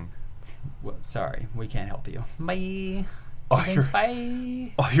done. Well, sorry, we can't help you. Bye. Oh, Thanks.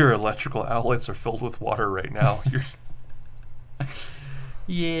 Bye. All your electrical outlets are filled with water right now.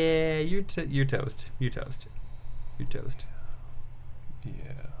 Yeah, you're toast. You're toast. You're toast.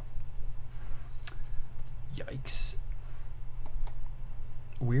 Yeah. Yikes.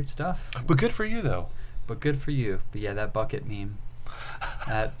 Weird stuff. But good for you, though. But good for you. But yeah, that bucket meme.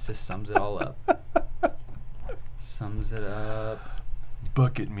 That just sums it all up. Sums it up.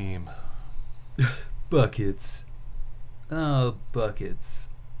 Bucket meme. Buckets. Oh, buckets.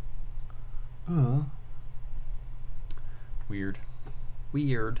 Weird.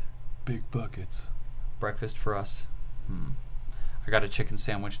 Big buckets. Breakfast for us. I got a chicken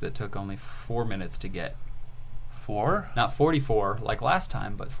sandwich that took only 4 minutes to get. 4? Not 44 like last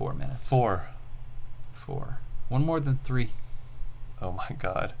time, but 4 minutes. 4. 4. One more than 3. Oh my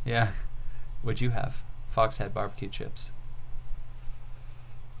God. Yeah. What'd you have? Fox had barbecue chips.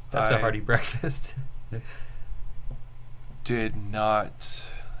 That's a hearty breakfast. Did not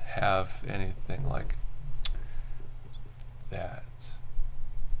have anything like that.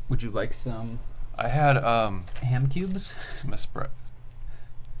 Would you like some? I had ham cubes. Some espresso.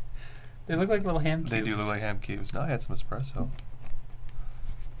 They look like little ham cubes. They do look like ham cubes. No, I had some espresso.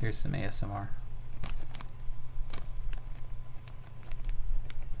 Here's some ASMR.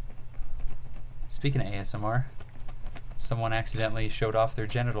 Speaking of ASMR, someone accidentally showed off their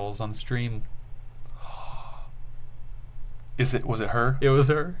genitals on stream. Was it her? It was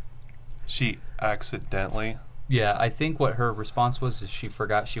her. She accidentally? Yeah, I think what her response was is she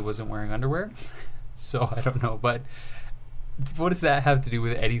forgot she wasn't wearing underwear. So I don't know, but what does that have to do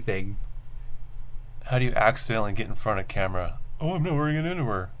with anything? How do you accidentally get in front of camera? Oh, I'm not wearing an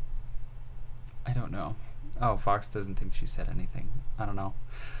underwear. I don't know. Oh, Fox doesn't think she said anything. I don't know.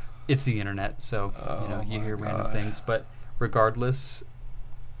 It's the internet, so you hear random things. But regardless,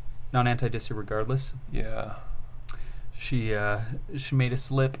 non-anti-disser regardless. Yeah. She made a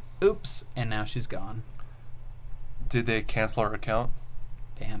slip. Oops, and now she's gone. Did they cancel her account?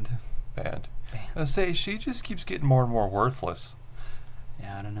 Banned. I say she just keeps getting more and more worthless.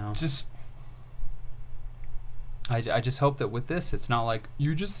 Yeah, I don't know. I just hope that with this, it's not like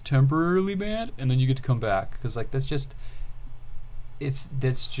you're just temporarily banned and then you get to come back, because like this just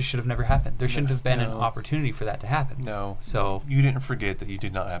should have never happened. There shouldn't have been an opportunity for that to happen. No. So you didn't forget that you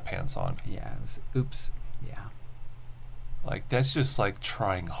did not have pants on. Yeah. It was, oops. Yeah. Like that's just like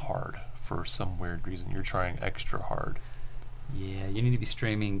trying hard for some weird reason. You're trying extra hard. Yeah, you need to be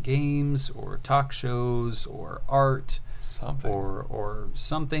streaming games or talk shows or art. Something. Or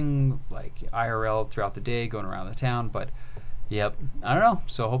something like IRL throughout the day, going around the town. But, yep, I don't know.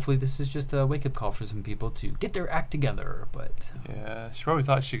 So hopefully this is just a wake-up call for some people to get their act together. But yeah, she probably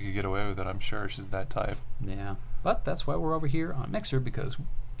thought she could get away with it, I'm sure. She's that type. Yeah, but that's why we're over here on Mixer, because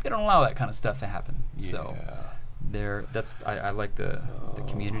they don't allow that kind of stuff to happen. Yeah. So I like the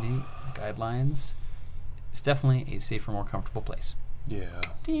community guidelines. It's definitely a safer, more comfortable place. Yeah.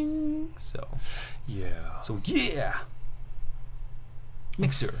 Ding. So yeah.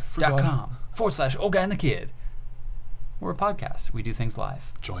 Mixer.com/OldGuyAndTheKid. We're a podcast. We do things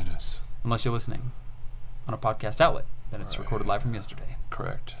live. Join us. Unless you're listening on a podcast outlet, then it's recorded live from yesterday.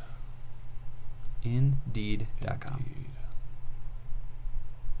 Correct. Indeed.com.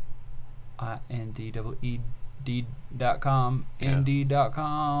 Indeed.com.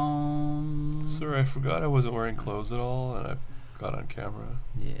 Indeed.com. Sorry, I forgot I wasn't wearing clothes at all, and I got on camera.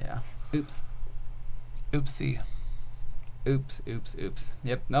 Yeah. Oops. Oopsie. Oops.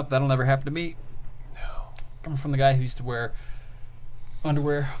 Yep. Nope, that'll never happen to me. No. Coming from the guy who used to wear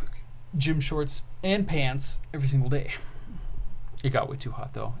underwear, gym shorts, and pants every single day. It got way too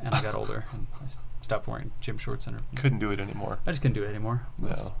hot, though, and I got older, and I stopped wearing gym shorts. Couldn't do it anymore. I just couldn't do it anymore.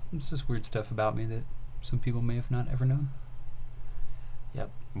 No. It's just weird stuff about me that some people may have not ever known. Yep.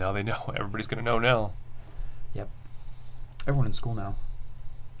 Now they know. Everybody's going to know now. Yep. Everyone in school now.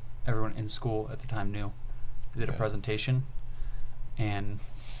 Everyone in school at the time knew. I did a presentation, and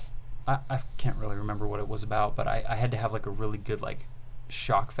I can't really remember what it was about, but I had to have like a really good like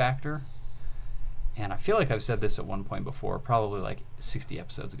shock factor. And I feel like I've said this at one point before, probably like 60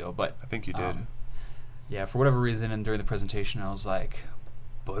 episodes ago, but I think you did. Yeah, for whatever reason, and during the presentation, I was like,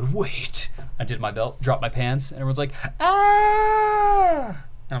 but wait. I did my belt, dropped my pants, and everyone's like, ah!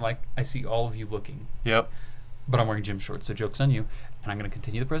 And I'm like, I see all of you looking. Yep. But I'm wearing gym shorts, so joke's on you. And I'm going to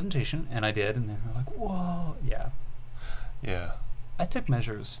continue the presentation, and I did, and they were like, whoa. Yeah. Yeah. I took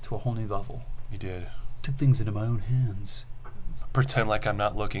measures to a whole new level. You did. Took things into my own hands. Pretend like I'm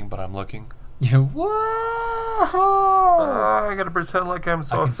not looking, but I'm looking. Yeah, whoa! I gotta pretend like I'm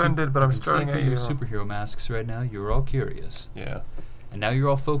so offended, but I'm staring at you. Your superhero masks right now. You're all curious. Yeah. And now you're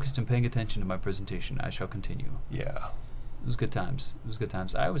all focused and paying attention to my presentation. I shall continue. Yeah. It was good times.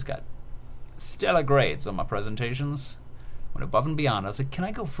 I always got stellar grades on my presentations. Went above and beyond. I was like, can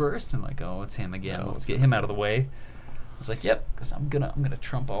I go first? And I'm like, oh, it's him again. No, Let's get him out of the way. I was like, yep, because I'm gonna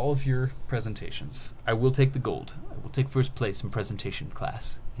trump all of your presentations. I will take the gold. I will take first place in presentation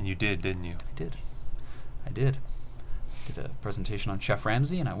class. And you did, didn't you? I did. Did a presentation on Chef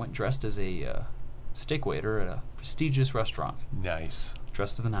Ramsay, and I went dressed as a steak waiter at a prestigious restaurant. Nice.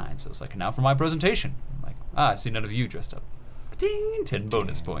 Dressed to the nines. So I was like, now for my presentation. I'm like, I see none of you dressed up. Ding, 10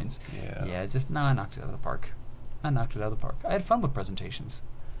 bonus points. Yeah. Yeah, I knocked it out of the park. I had fun with presentations.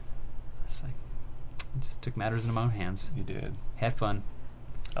 It's like, I just took matters into my own hands. You did. Had fun.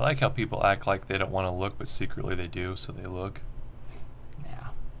 I like how people act like they don't want to look, but secretly they do, so they look. Yeah.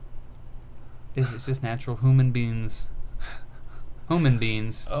 It's just natural human beings. Human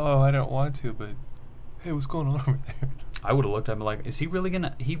beings. Oh, I don't want to, but hey, what's going on over there? I would have looked at him like, is he really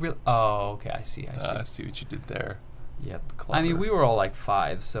gonna? Oh, okay, I see. I see what you did there. Yep. Clever. I mean, we were all like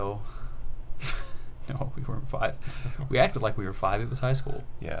 5, so. No, we weren't 5. We acted like we were 5. It was high school.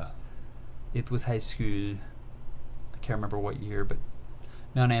 Yeah. It was high school. I can't remember what year, but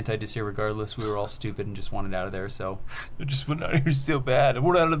non-anti-dis here regardless. We were all stupid and just wanted out of there, so. I just went out of here so bad. I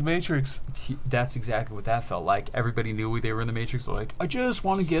went out of the Matrix. That's exactly what that felt like. Everybody knew they were in the Matrix. They're like, I just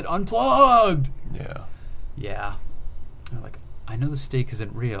want to get unplugged. Yeah. Yeah. They're like, I know the steak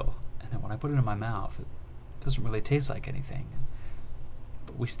isn't real. And then when I put it in my mouth, it doesn't really taste like anything.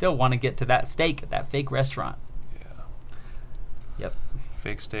 But we still want to get to that steak at that fake restaurant. Yeah. Yep.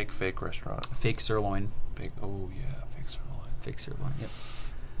 Fake steak, fake restaurant. Fake sirloin. Oh yeah, fake sirloin. Fake sirloin, yep.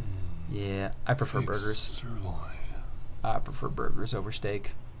 Yeah, I prefer fake burgers. Sirloin. I prefer burgers over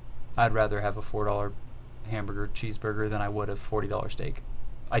steak. I'd rather have a $4 hamburger cheeseburger than I would a $40 steak.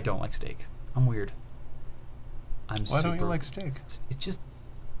 I don't like steak. I'm weird. Why don't you like steak? It's just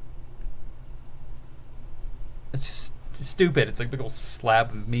stupid. It's like a big old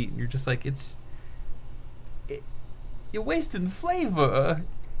slab of meat, and you're just like, you're wasting flavor.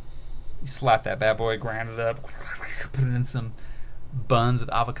 You slap that bad boy, grind it up, put it in some buns with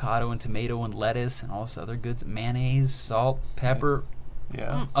avocado and tomato and lettuce and all this other goods, mayonnaise, salt, pepper,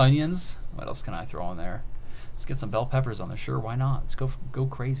 onions. What else can I throw in there? Let's get some bell peppers on there. Sure, why not? Let's go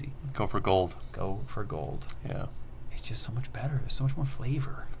crazy. Go for gold. Go for gold. Yeah. It's just so much better. There's so much more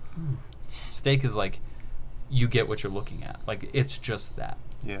flavor. Steak is like, you get what you're looking at. Like, it's just that.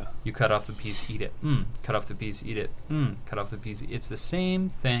 Yeah. You cut off the piece, eat it. Cut off the piece, eat it. Cut off the piece. It's the same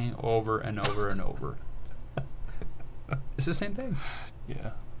thing over and over and over. It's the same thing.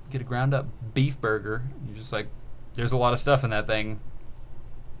 Yeah. Get a ground up beef burger. You're just like, there's a lot of stuff in that thing,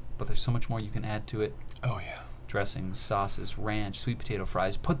 but there's so much more you can add to it. Oh yeah. Dressings, sauces, ranch, sweet potato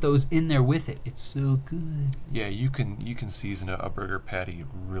fries. Put those in there with it. It's so good. Yeah, you can season a burger patty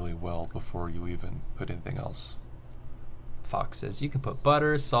really well before you even put anything else. Fox says you can put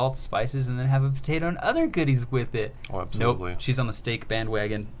butter, salt, spices, and then have a potato and other goodies with it. Oh, absolutely. Nope. She's on the steak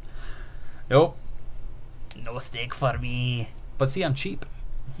bandwagon. Nope. No steak for me. But see, I'm cheap.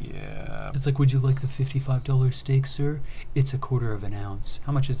 Yeah. It's like, would you like the $55 steak, sir? It's 1/4 of an ounce.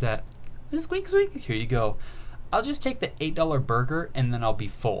 How much is that? Squeak, squeak. Here you go. I'll just take the $8 burger, and then I'll be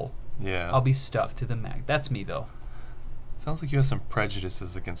full. Yeah. I'll be stuffed to the max. That's me, though. Sounds like you have some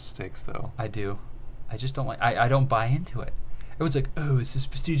prejudices against steaks, though. I do. I just don't like. I don't buy into it. Everyone's like, oh, it's this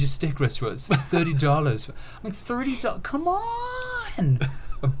prestigious steak restaurant. It's $30. I'm like, $30? Come on!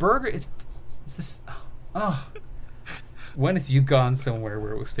 A burger, it's this. Oh. When have you gone somewhere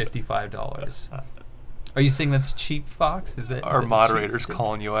where it was $55? Are you saying that's cheap, Fox? Is that our moderator's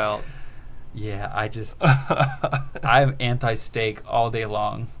calling you out? Yeah, I'm anti-steak all day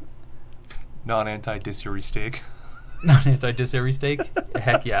long. Non-anti-dissery steak. Non-anti-dissery steak?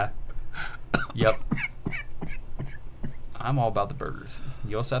 Heck yeah. Yep. I'm all about the burgers.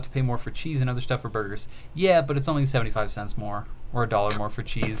 You also have to pay more for cheese and other stuff for burgers. Yeah, but it's only 75 cents more or $1 more for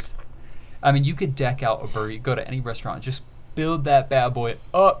cheese. I mean, you could deck out a burger. You go to any restaurant, just build that bad boy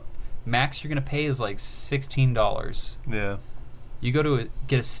up. Max you're going to pay is like $16. Yeah. You go to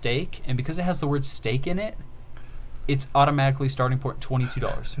get a steak, and because it has the word steak in it, it's automatically starting point $22.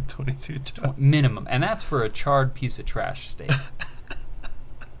 $22 minimum. And that's for a charred piece of trash steak.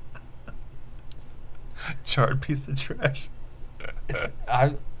 Charred piece of trash.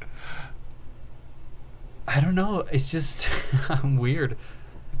 I don't know. It's just, I'm weird.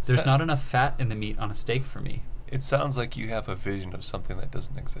 There's not enough fat in the meat on a steak for me. It sounds like you have a vision of something that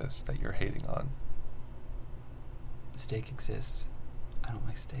doesn't exist that you're hating on. Steak exists. I don't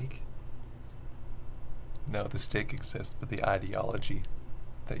like steak. No, the steak exists, but the ideology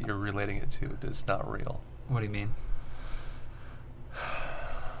that you're relating it to is not real. What do you mean?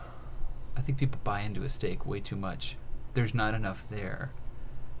 I think people buy into a steak way too much. There's not enough there.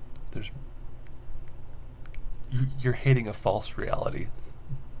 You're hating a false reality.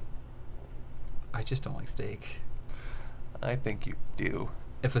 I just don't like steak. I think you do.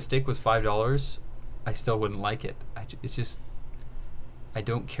 If a steak was $5, I still wouldn't like it. It's just, I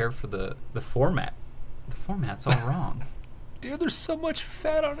don't care for the format. The format's all wrong. Dude, there's so much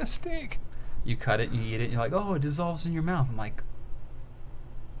fat on a steak. You cut it, you eat it, and you're like, oh, it dissolves in your mouth. I'm like,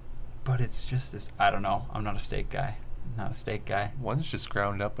 but it's just this. I don't know. I'm not a steak guy. Not a steak guy. One's just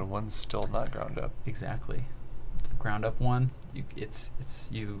ground up, and one's still not ground up. Exactly. The ground up one, it's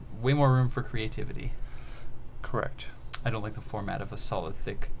you way more room for creativity. Correct. I don't like the format of a solid,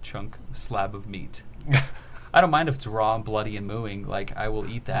 thick chunk slab of meat. I don't mind if it's raw and bloody and mooing. Like, I will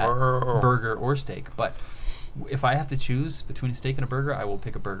eat that burger or steak. But if I have to choose between a steak and a burger, I will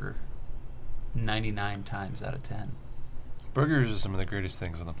pick a burger 99 times out of 10. Burgers are some of the greatest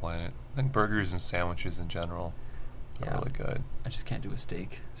things on the planet. I think burgers and sandwiches in general are really good. I just can't do a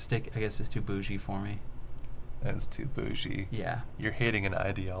steak. Steak, I guess, is too bougie for me. That's too bougie. Yeah. You're hating an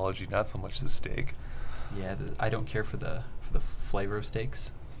ideology, not so much the steak. Yeah, I don't care for the flavor of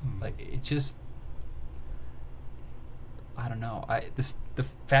steaks. Like, it just, I don't know. The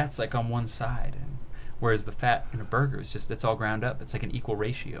fat's like on one side, and whereas the fat in a burger is just, it's all ground up. It's like an equal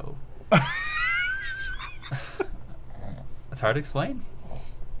ratio. It's hard to explain.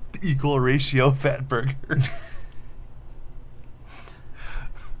 Equal ratio fat burger.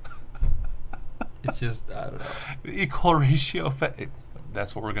 It's just, I don't know. The equal ratio fat.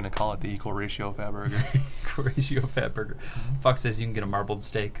 That's what we're going to call it, the equal ratio fat burger. Equal ratio fat burger. Fox says you can get a marbled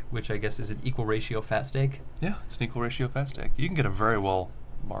steak, which I guess is an equal ratio fat steak. Yeah, it's an equal ratio fat steak. You can get a very well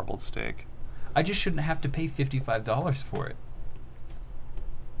marbled steak. I just shouldn't have to pay $55 for it.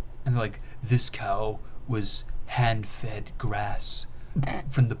 And they're like, this cow was hand-fed grass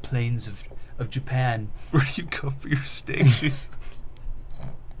from the plains of Japan. Where do you go for your steak? Jesus.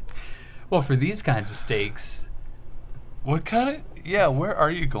 Well, for these kinds of steaks. What kind of... Yeah, where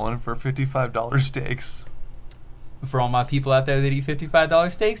are you going for $55 steaks? For all my people out there that eat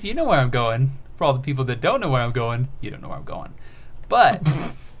 $55 steaks, you know where I'm going. For all the people that don't know where I'm going, you don't know where I'm going. But,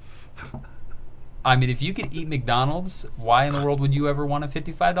 I mean, if you could eat McDonald's, why in the world would you ever want a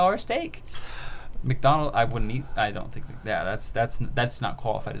 $55 steak? McDonald's, I wouldn't eat. I don't think. Yeah, that's not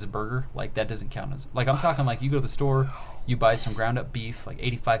qualified as a burger. Like, that doesn't count as. Like, I'm talking like you go to the store, you buy some ground up beef, like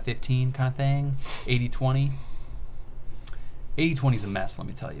 85-15 kind of thing, 80-20. 80-20 is a mess, let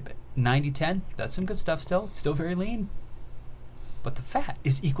me tell you. But 90-10, that's some good stuff still. It's still very lean. But the fat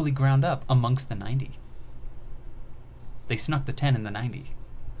is equally ground up amongst the 90. They snuck the 10 in the 90.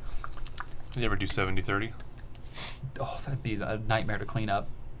 You ever do 70-30? Oh, that'd be a nightmare to clean up.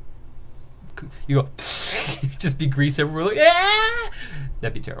 You go, just be grease everywhere. Like, ah!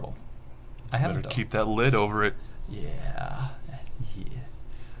 That'd be terrible. I haven't, better though. Keep that lid over it. Yeah.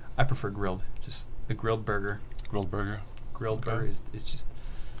 I prefer grilled. Just a grilled burger. Grilled burger. Grilled burger is just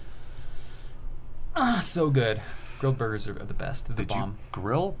so good. Grilled burgers are the best. They're the bomb. Did you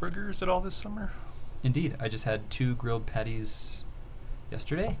grill burgers at all this summer? Indeed. I just had 2 grilled patties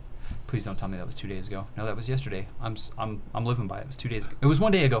yesterday. Please don't tell me that was 2 days ago. No, that was yesterday. I'm living by it. It was 2 days ago. It was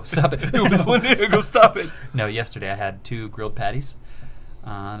 1 day ago. Stop it. It was 1 day ago. Stop it. No, yesterday I had 2 grilled patties.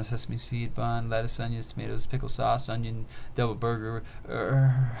 A sesame seed bun, lettuce, onions, tomatoes, pickle sauce, onion, double burger,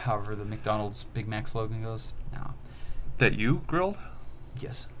 however the McDonald's Big Mac slogan goes. No. That you grilled?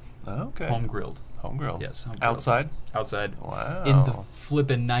 Yes. Oh, okay. Home grilled. Home grilled. Yes. Home grilled. Outside? Outside. Wow. In the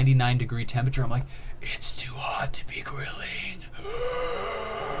flippin' 99-degree temperature. I'm like, it's too hot to be grilling.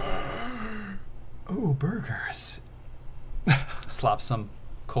 Ooh, burgers. Slap some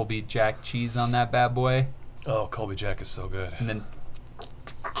Colby Jack cheese on that bad boy. Oh, Colby Jack is so good. And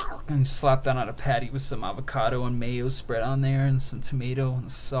then slap that on a patty with some avocado and mayo spread on there and some tomato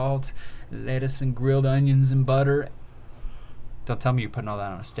and salt, lettuce and grilled onions and butter. Don't tell me you're putting all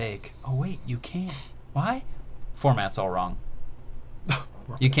that on a steak. Oh, wait, you can't. Why? Format's all wrong.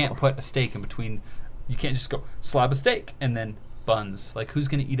 You can't put a steak in between. You can't just go slab a steak and then buns. Like, who's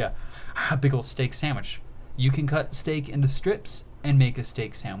going to eat a big old steak sandwich? You can cut steak into strips and make a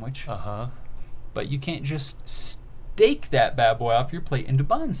steak sandwich. Uh-huh. But you can't just steak that bad boy off your plate into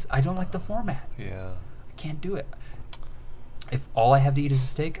buns. I don't like the format. Yeah. I can't do it. If all I have to eat is a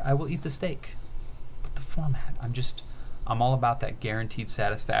steak, I will eat the steak. But the format, I'm all about that guaranteed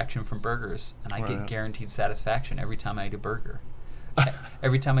satisfaction from burgers. And I get guaranteed satisfaction every time I eat a burger.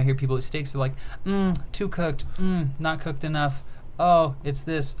 Every time I hear people eat steaks, they're like, too cooked, not cooked enough. Oh, it's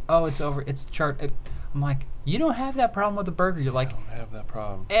this. Oh, it's over. It's charred. I'm like, you don't have that problem with a burger. You're like, I don't have that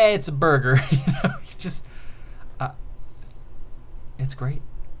problem. Hey, it's a burger. It's just, it's great.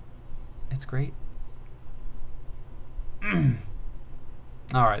 It's great.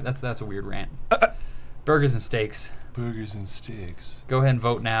 All right, that's a weird rant. Burgers and steaks. Burgers and steaks. Go ahead and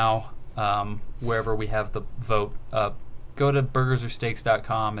vote now. Wherever we have the vote up. Go to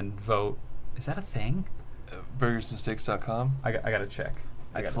burgersorsteaks.com and vote. Is that a thing? Burgersandsteaks.com? I got to check.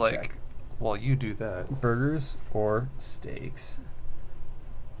 It's like, check. While you do that. Burgers or steaks?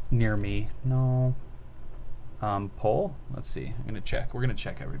 Near me. No. Poll? Let's see. I'm going to check. We're going to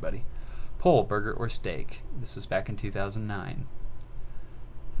check, everybody. Poll, burger or steak? This was back in 2009.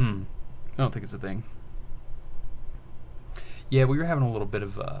 I don't think it's a thing. Yeah, we were having a little bit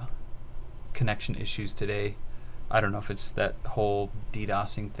of connection issues today. I don't know if it's that whole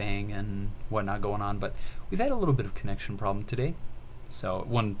DDoSing thing and whatnot going on, but we've had a little bit of connection problem today. So at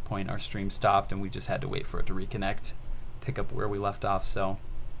one point our stream stopped and we just had to wait for it to reconnect, pick up where we left off. So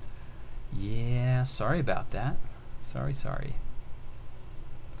yeah, sorry about that. Sorry.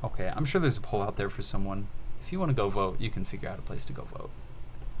 Okay, I'm sure there's a poll out there for someone. If you want to go vote, you can figure out a place to go vote.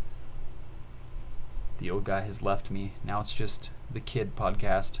 The old guy has left me. Now it's just the Kid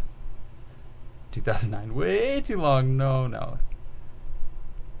podcast. 2009, way too long. No.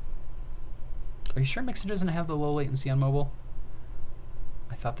 Are you sure Mixer doesn't have the low latency on mobile?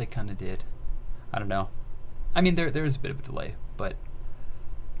 I thought they kind of did. I don't know. I mean, there is a bit of a delay, but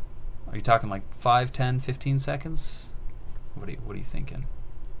are you talking like 5, 10, 15 seconds? What are you thinking?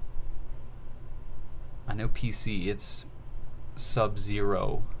 I know PC, it's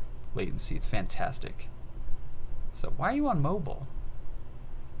sub-zero latency. It's fantastic. So why are you on mobile?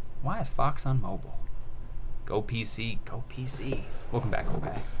 Why is Fox on mobile? Go PC. Welcome back, old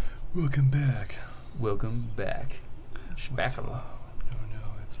guy. Welcome back. Spackle. No,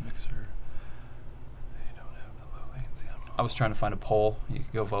 it's Mixer. They don't have the low latency on mobile. I was trying to find a poll. You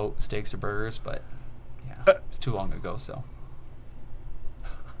could go vote steaks or burgers, but yeah, it's too long ago, so.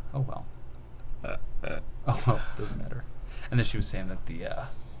 Oh well. Oh well, doesn't matter. And then she was saying that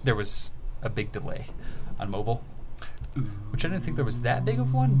there was a big delay on mobile, which I didn't think there was that big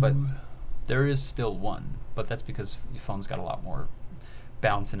of one, but there is still one. But that's because your phone's got a lot more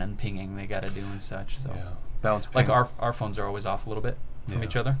bouncing and pinging they got to do and such. So yeah, bounce. Like our phones are always off a little bit from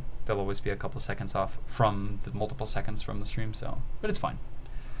each other. They'll always be a couple seconds off from the multiple seconds from the stream. So, but it's fine.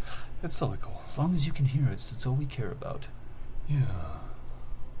 It's totally cool. As long as you can hear us, it's all we care about. Yeah.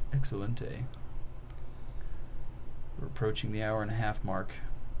 Excellent. We're approaching the hour-and-a-half mark.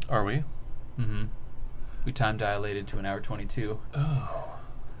 Are we? Mm-hmm. We time dilated to 1:22. Oh.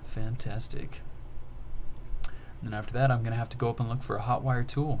 Fantastic. And then after that, I'm going to have to go up and look for a hot wire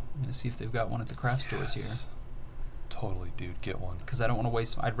tool. I'm going to see if they've got one at the craft stores here. Totally, dude. Get one. Because I don't want to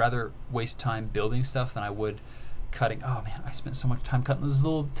waste... I'd rather waste time building stuff than I would cutting... Oh, man, I spent so much time cutting those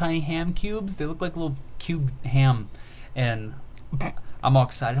little tiny ham cubes. They look like little cubed ham. And I'm all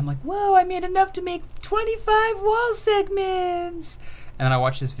excited. I'm like, whoa, I made enough to make 25 wall segments. And then I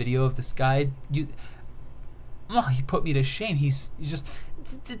watched this video of this guy... Oh, he put me to shame. He's just...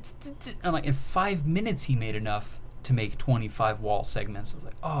 I'm like, in 5 minutes he made enough to make 25 wall segments. I was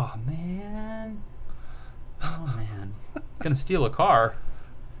like, oh man. Gonna steal a car.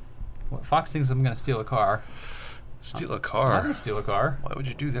 What, Fox thinks I'm gonna steal a car. Steal a car? Why would I steal a car? Why would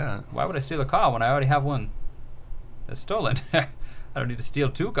you do that? Why would I steal a car when I already have one that's stolen? I don't need to steal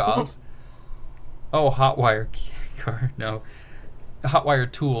 2 cars. Oh, hot wire car. No. A hot wire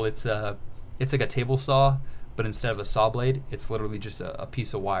tool, it's like a table saw. But instead of a saw blade, it's literally just a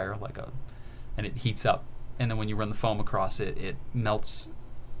piece of wire, and it heats up. And then when you run the foam across it, it melts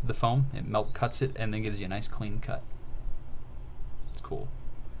the foam. It cuts it, and then gives you a nice clean cut. It's cool.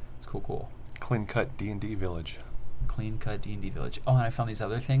 It's cool. Clean cut D&D Village. Clean cut D&D Village. Oh, and I found these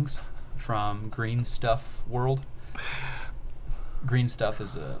other things from Green Stuff World. Green Stuff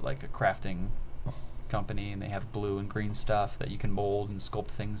is like a crafting company, and they have blue and green stuff that you can mold and sculpt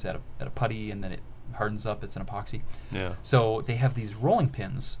things at a putty, and then it hardens up. It's an epoxy. Yeah. So they have these rolling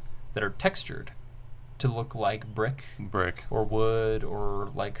pins that are textured to look like brick or wood or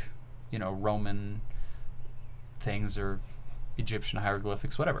like, Roman things or Egyptian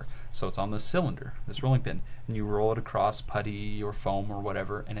hieroglyphics, whatever. So it's on this cylinder, this rolling pin, and you roll it across putty or foam or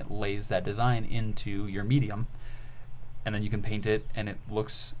whatever, and it lays that design into your medium. And then you can paint it, and it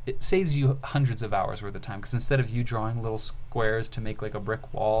saves you hundreds of hours worth of time, because instead of you drawing little squares to make like a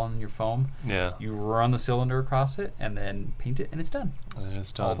brick wall on your foam, you run the cylinder across it and then paint it, and it's done. And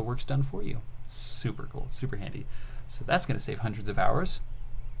it's done. All the work's done for you. Super cool, super handy. So that's going to save hundreds of hours.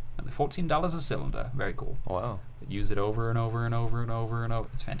 And $14 a cylinder. Very cool. Wow. Use it over and over and over and over and over.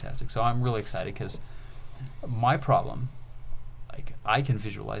 It's fantastic. So I'm really excited, because my problem, like, I can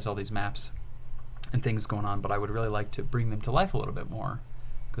visualize all these maps and things going on, but I would really like to bring them to life a little bit more,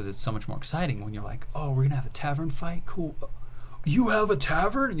 because it's so much more exciting when you're like, oh, we're gonna have a tavern fight. Cool. You have a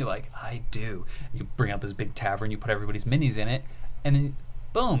tavern? And you're like, I do. You bring out this big tavern, you put everybody's minis in it, and then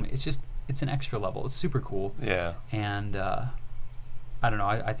boom, it's an extra level. It's super cool. Yeah. And I don't know,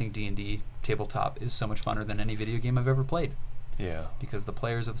 I think D&D tabletop is so much funner than any video game I've ever played. Yeah. Because the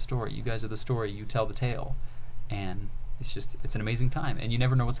players are the story, you guys are the story, you tell the tale, and it's an amazing time, and you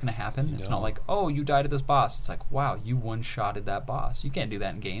never know what's going to happen. It's not like, oh, you died at this boss. It's like, wow, you one-shotted that boss. You can't do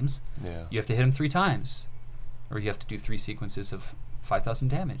that in games. Yeah. You have to hit him 3 times, or you have to do 3 sequences of 5,000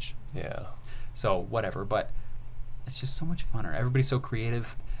 damage. Yeah. So whatever, but it's just so much funner. Everybody's so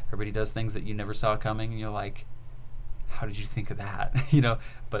creative. Everybody does things that you never saw coming, and you're like, how did you think of that? You know,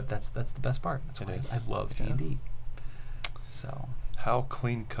 but that's the best part. That's why I love D&D. So, how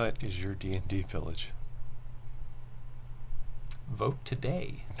clean cut is your D&D village? Vote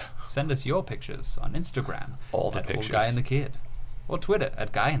today. Send us your pictures on Instagram. All the at pictures. OldGuyAndTheKid. Or Twitter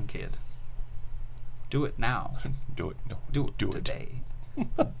at GuyAndKid. Do it now. Do it. No. Do it today.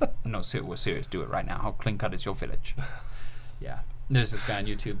 No, we're serious. Do it right now. How clean cut is your village? Yeah. There's this guy on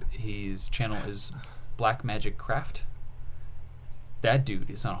YouTube. His channel is Black Magic Craft. That dude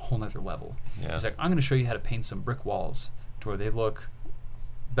is on a whole nother level. Yeah. He's like, I'm going to show you how to paint some brick walls to where they look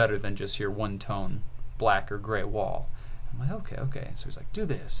better than just your one-tone black or gray wall. I'm like, okay. So he's like, do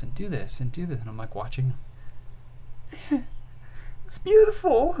this and do this and do this. And I'm like watching. It's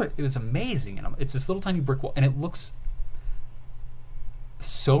beautiful. It was amazing. And it's this little tiny brick wall. And it looks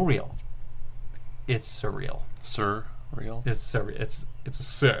so real. It's surreal. Surreal? It's surreal. It's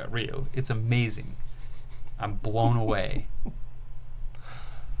surreal. It's amazing. I'm blown away.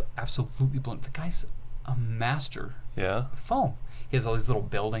 Absolutely blown. The guy's a master. Yeah. With foam. He has all these little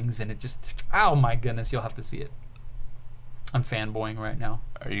buildings, and it just, oh my goodness, you'll have to see it. I'm fanboying right now.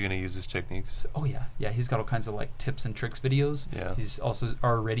 Are you going to use his techniques? Oh yeah. He's got all kinds of like tips and tricks videos. Yeah. He's also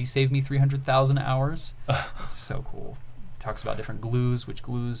already saved me 300,000 hours. It's so cool. Talks about different glues, which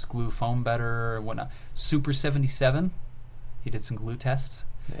glues glue foam better, and whatnot. Super 77. He did some glue tests,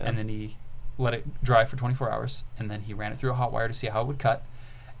 and then he let it dry for 24 hours, and then he ran it through a hot wire to see how it would cut.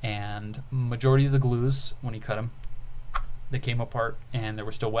 And majority of the glues, when he cut them, they came apart, and they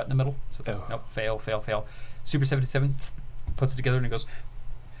were still wet in the middle. So nope, fail. Super 77 puts it together, and he goes,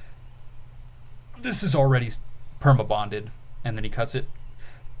 "This is already perma-bonded," and then he cuts it.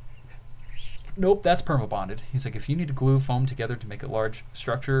 Nope, that's perma-bonded. He's like, if you need to glue foam together to make a large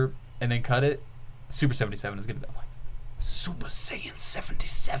structure and then cut it, Super 77 is going to be like, Super Saiyan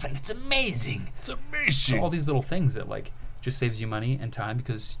 77, it's amazing. It's amazing. So all these little things that like just saves you money and time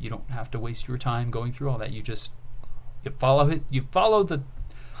because you don't have to waste your time going through all that. You just follow the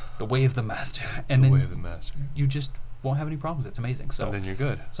way of the master, and then way of the master. You just won't have any problems. It's amazing. So and then you're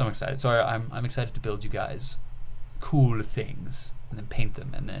good. So I'm excited. So I'm excited to build you guys cool things and then paint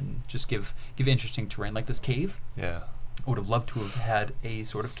them and then just give interesting terrain like this cave. Yeah. I would have loved to have had a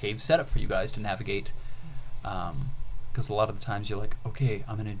sort of cave setup for you guys to navigate. Because a lot of the times you're like, okay,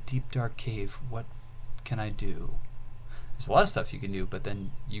 I'm in a deep, dark cave. What can I do? There's a lot of stuff you can do, but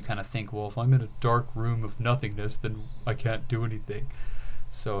then you kind of think, well, if I'm in a dark room of nothingness, then I can't do anything.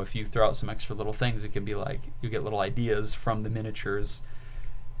 So if you throw out some extra little things, it can be like you get little ideas from the miniatures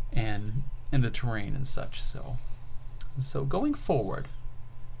and the terrain and such. So going forward,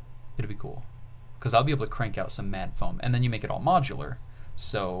 it'll be cool. Because I'll be able to crank out some mad foam. And then you make it all modular,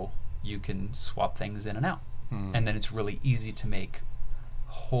 so you can swap things in and out. And then it's really easy to make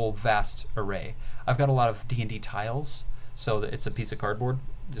a whole vast array. I've got a lot of D&D tiles, so that it's a piece of cardboard,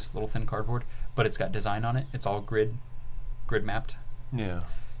 just a little thin cardboard, but it's got design on it. It's all grid mapped. Yeah.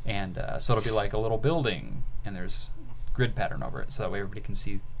 And so it'll be like a little building, and there's grid pattern over it, so that way everybody can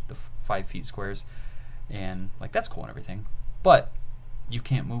see the 5 feet squares. And like that's cool and everything. But you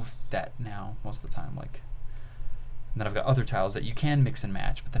can't move that now most of the time. Like, and then I've got other tiles that you can mix and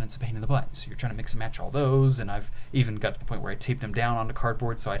match, but then it's a pain in the butt. So you're trying to mix and match all those, and I've even got to the point where I taped them down onto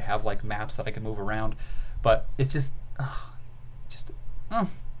cardboard so I'd have like maps that I can move around. But it's just, and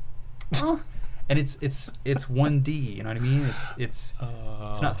it's 1D. You know what I mean? It's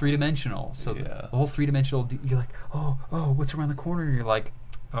not 3-dimensional. So the whole 3-dimensional, you're like, oh, what's around the corner? And you're like,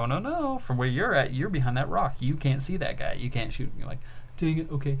 oh no, from where you're at, you're behind that rock. You can't see that guy. You can't shoot. And you're like, dang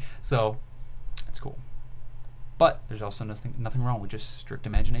it, okay. So it's cool. But there's also nothing wrong with just strict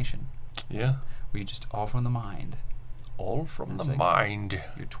imagination. Yeah. Where you just all from the mind. All from the like, mind.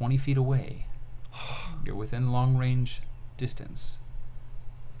 You're 20 feet away. You're within long range distance.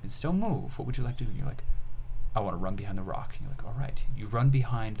 You can still move. What would you like to do? And you're like, I want to run behind the rock. And you're like, all right. You run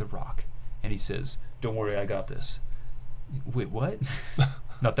behind the rock. And he says, don't worry, I got this. Wait, what?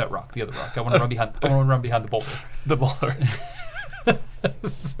 Not that rock, the other rock. I want to run behind the boulder. The boulder.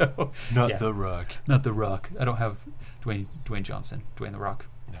 So Not the rock. Not the rock. I don't have Dwayne Johnson. Dwayne the Rock.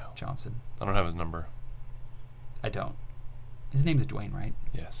 No. Johnson. I don't have his number. I don't. His name is Dwayne, right?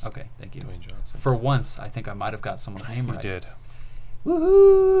 Yes. Okay, thank you. Dwayne Johnson. For once, I think I might have got someone's name right. You did.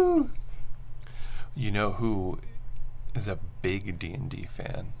 Woohoo! You know who is a big D&D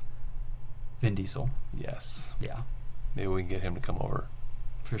fan? Vin Diesel. Yes. Yeah. Maybe we can get him to come over.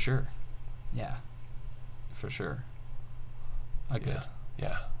 For sure. Yeah. For sure. I could.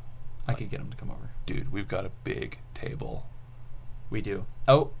 Yeah. I could get him to come over. Dude, we've got a big table. We do.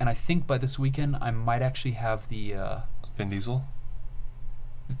 Oh, and I think by this weekend I might actually have the Vin Diesel?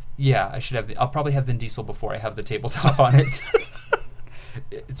 Yeah, I should have. I'll probably have Vin Diesel before I have the tabletop on it.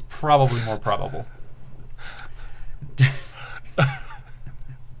 It's probably more probable.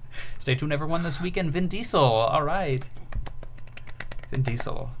 Stay tuned, everyone. This weekend, Vin Diesel. All right, Vin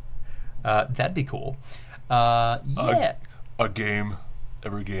Diesel. That'd be cool. Yeah. A game,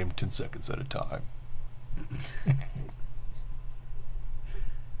 every game, 10 seconds at a time.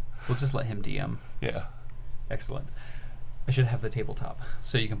 We'll just let him DM. Yeah. Excellent. I should have the tabletop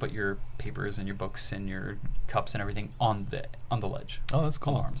so you can put your papers and your books and your cups and everything on the ledge. Oh, that's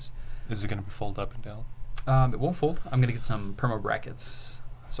cool. On arms. Is it going to be folded up and down? It won't fold. I'm going to get some permo brackets,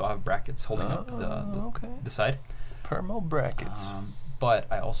 so I'll have brackets holding up the side. Permo brackets. But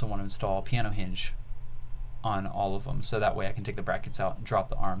I also want to install a piano hinge on all of them, so that way I can take the brackets out and drop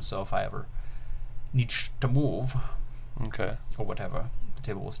the arms. So if I ever need to move, or whatever, the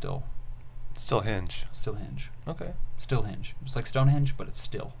table will still hinge. Still hinge. Okay. Still hinge. It's like Stonehenge, but it's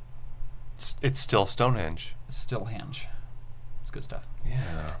still. It's still Stonehenge. It's still hinge. It's good stuff.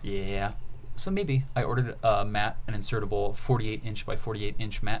 Yeah. Yeah. So maybe I ordered a mat, an insertable 48-inch by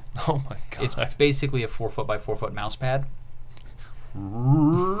 48-inch mat. Oh my god. It's basically a 4-foot by 4-foot mouse pad.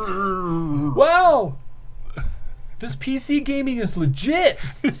 Wow! This PC gaming is legit.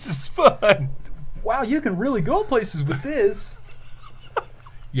 This is fun. Wow, you can really go places with this.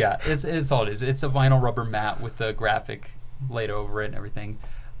 Yeah, it's all it is. It's a vinyl rubber mat with the graphic laid over it and everything.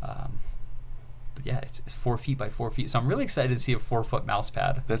 But yeah, it's 4 feet by 4 feet. So I'm really excited to see a 4-foot mouse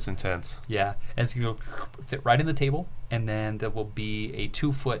pad. That's intense. Yeah, and it's going to fit right in the table, and then there will be a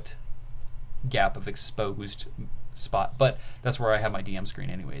 2-foot gap of exposed spot. But that's where I have my DM screen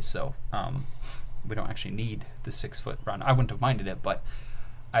anyway, so we don't actually need the 6-foot run. I wouldn't have minded it, but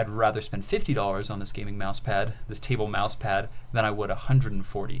I'd rather spend $50 on this gaming mouse pad, this table mouse pad, than I would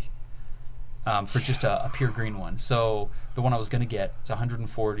 $140 for just a pure green one. So the one I was going to get, it's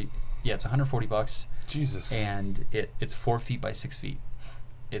 $140. Yeah, it's $140. Jesus. And it's 4 feet by 6 feet.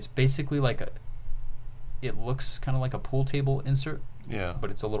 It's basically like it looks kind of like a pool table insert. Yeah. But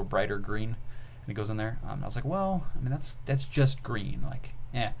it's a little brighter green, and it goes in there. I was like, well, I mean that's just green. Like,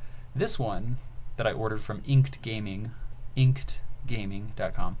 yeah. This one that I ordered from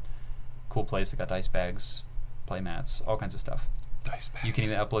inkedgaming.com. Cool place. They got dice bags, play mats, all kinds of stuff. Dice bags. You can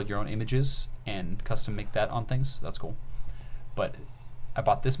even upload your own images and custom make that on things. That's cool. But I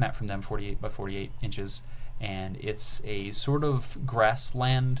bought this mat from them, 48 by 48 inches, and it's a sort of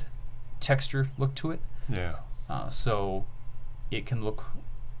grassland texture look to it. Yeah. So it can look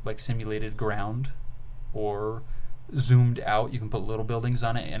like simulated ground, or zoomed out. You can put little buildings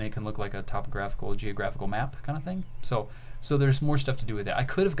on it, and it can look like a topographical, geographical map kind of thing. So there's more stuff to do with it. I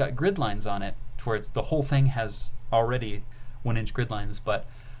could have got grid lines on it, to where the whole thing has already 1-inch grid lines, but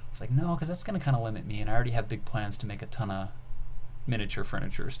it's like, no, because that's going to kind of limit me, and I already have big plans to make a ton of miniature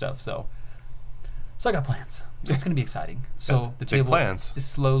furniture stuff. So I got plans. So it's going to be exciting. So the table is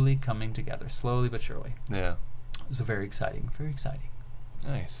slowly coming together, slowly but surely. Yeah. So very exciting. Very exciting.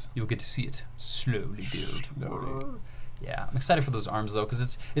 Nice. You'll get to see it slowly build. Slowly. Yeah, I'm excited for those arms though,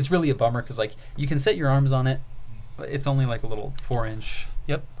 because it's really a bummer, because like you can set your arms on it, but it's only like a little 4-inch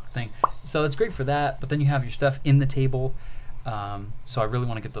thing. So it's great for that, but then you have your stuff in the table. So I really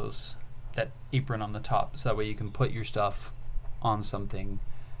want to get that apron on the top, so that way you can put your stuff on something.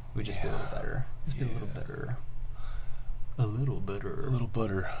 It would just be a little better. Just be a little better. A little better. A little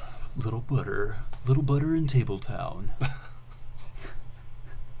butter. Little butter. Little butter in Tabletown.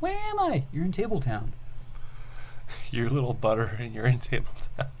 Where am I? You're in Tabletown. You're a little butter and you're in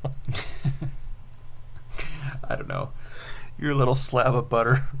Tabletown. I don't know. You're a little slab of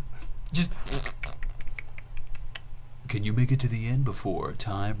butter. Just... Can you make it to the end before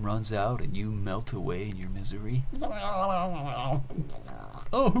time runs out and you melt away in your misery? Oh,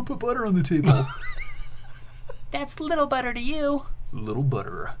 who put butter on the table? That's little butter to you. Little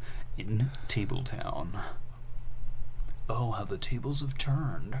butter in Tabletown. Oh, how the tables have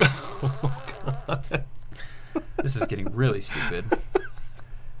turned. Oh, God. This is getting really stupid.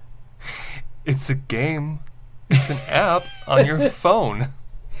 It's a game. It's an app on your phone.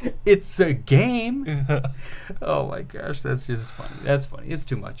 It's a game. Oh my gosh, that's just funny. That's funny. It's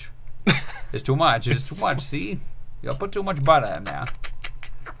too much. It's too much. It's too much. See, you put too much butter in there.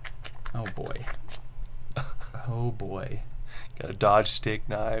 Oh boy. Oh boy. Got to dodge steak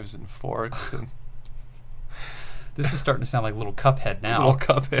knives and forks and. This is starting to sound like little Cuphead now. Little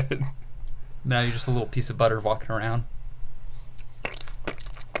Cuphead. Now you're just a little piece of butter walking around,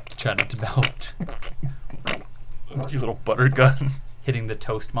 trying to develop. Your little butter gun. Hitting the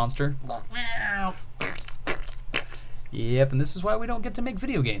toast monster. Yep, and this is why we don't get to make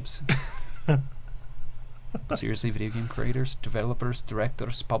video games. Seriously, video game creators, developers,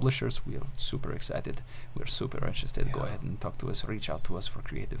 directors, publishers, we are super excited. We're super interested. Yeah. Go ahead and talk to us. Reach out to us for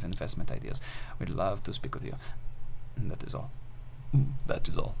creative investment ideas. We'd love to speak with you. And that is all. That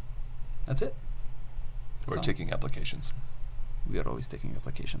is all. That's it. We're all. taking applications. We are always taking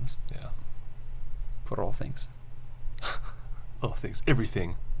applications Yeah. for all things. All things,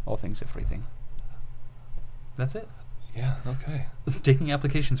 everything. All things, everything. That's it. Yeah, okay. Taking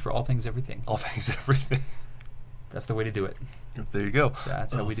applications for all things, everything. All things, everything. That's the way to do it. There you go.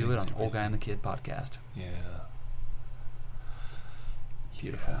 That's how All we do it things, on Old everything. Guy and the Kid podcast. Yeah.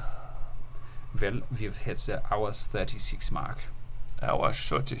 Beautiful. Well, we've hit the hours 36 mark. Hour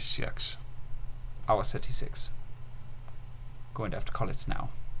 36. Hour 36. Going to have to call it now.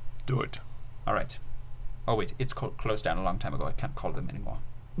 Do it. All right. Oh, wait. It's closed down a long time ago. I can't call them anymore.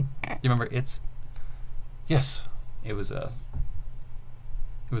 You remember It's? Yes. It was a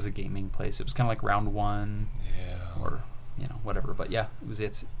gaming place. It was kind of like Round One Yeah. or, whatever. But yeah, it was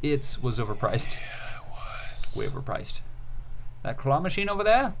It's. It's was overpriced. Yeah, it was. Way overpriced. That claw machine over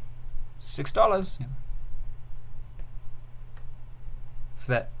there, $6. For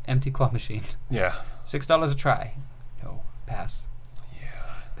that empty claw machine. Yeah. $6 a try. No. Pass. Yeah.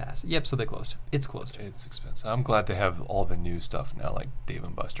 Pass. Yep, so they closed. It's closed. It's expensive. I'm glad they have all the new stuff now, like Dave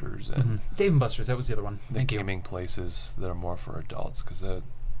 & Buster's and Dave & Buster's, that was the other one. the Thank you. gaming places that are more for adults, because that.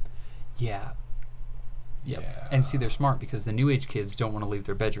 Yeah. Yep. Yeah. And see, they're smart because the new age kids don't want to leave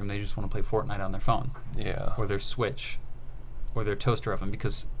their bedroom. They just want to play Fortnite on their phone Yeah. or their Switch or their toaster oven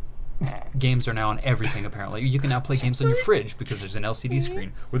because games are now on everything, apparently. You can now play games on your fridge because there's an LCD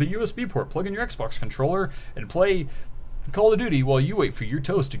screen with a USB port. Plug in your Xbox controller and play Call of Duty while you wait for your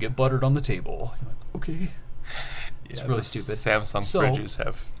toast to get buttered on the table. You're like, okay. It's really the stupid. Samsung So- fridges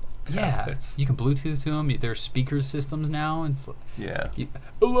have Yeah. tablets. You can Bluetooth to them. There's speaker systems now. It's like, Yeah.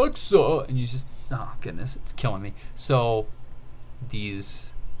 Alexa, and you just, oh goodness, it's killing me. So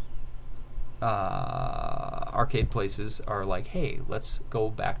these arcade places are like, hey, let's go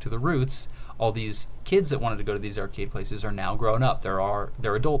back to the roots. All these kids that wanted to go to these arcade places are now grown up.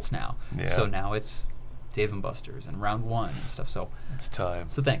 They're adults now. Yeah. So now it's Dave & Buster's and Round One and stuff. So It's time.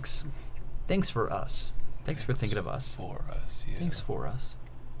 thanks for us. Thanks for thinking of us. For us, yeah. Thanks for us.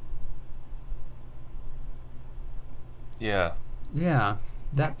 Yeah. Yeah,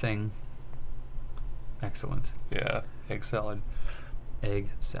 that thing. Excellent. Yeah. Egg salad. Egg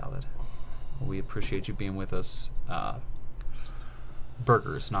salad. We appreciate you being with us.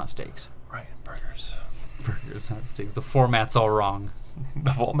 Burgers, not steaks. Right, burgers. Burgers, not steaks. The format's all wrong.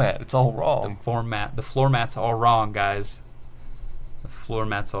 The format, it's all wrong. The floor mat's all wrong, guys. The floor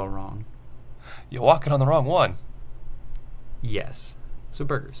mat's all wrong. You're walking on the wrong one. Yes. So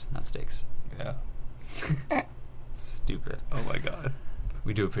burgers, not steaks. Yeah. Stupid. Oh my god.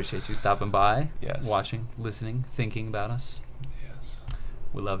 We do appreciate you stopping by, Yes. watching, listening, thinking about us. Yes.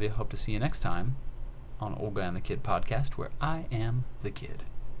 We love you. Hope to see you next time on Old Guy and the Kid podcast, where I am the kid.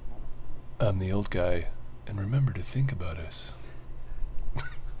 I'm the old guy, and remember to think about us.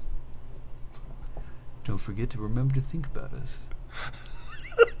 Don't forget to remember to think about us.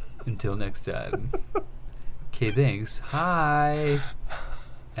 Until next time. Okay, thanks. Hi.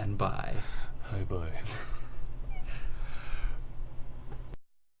 And bye. Hi, bye.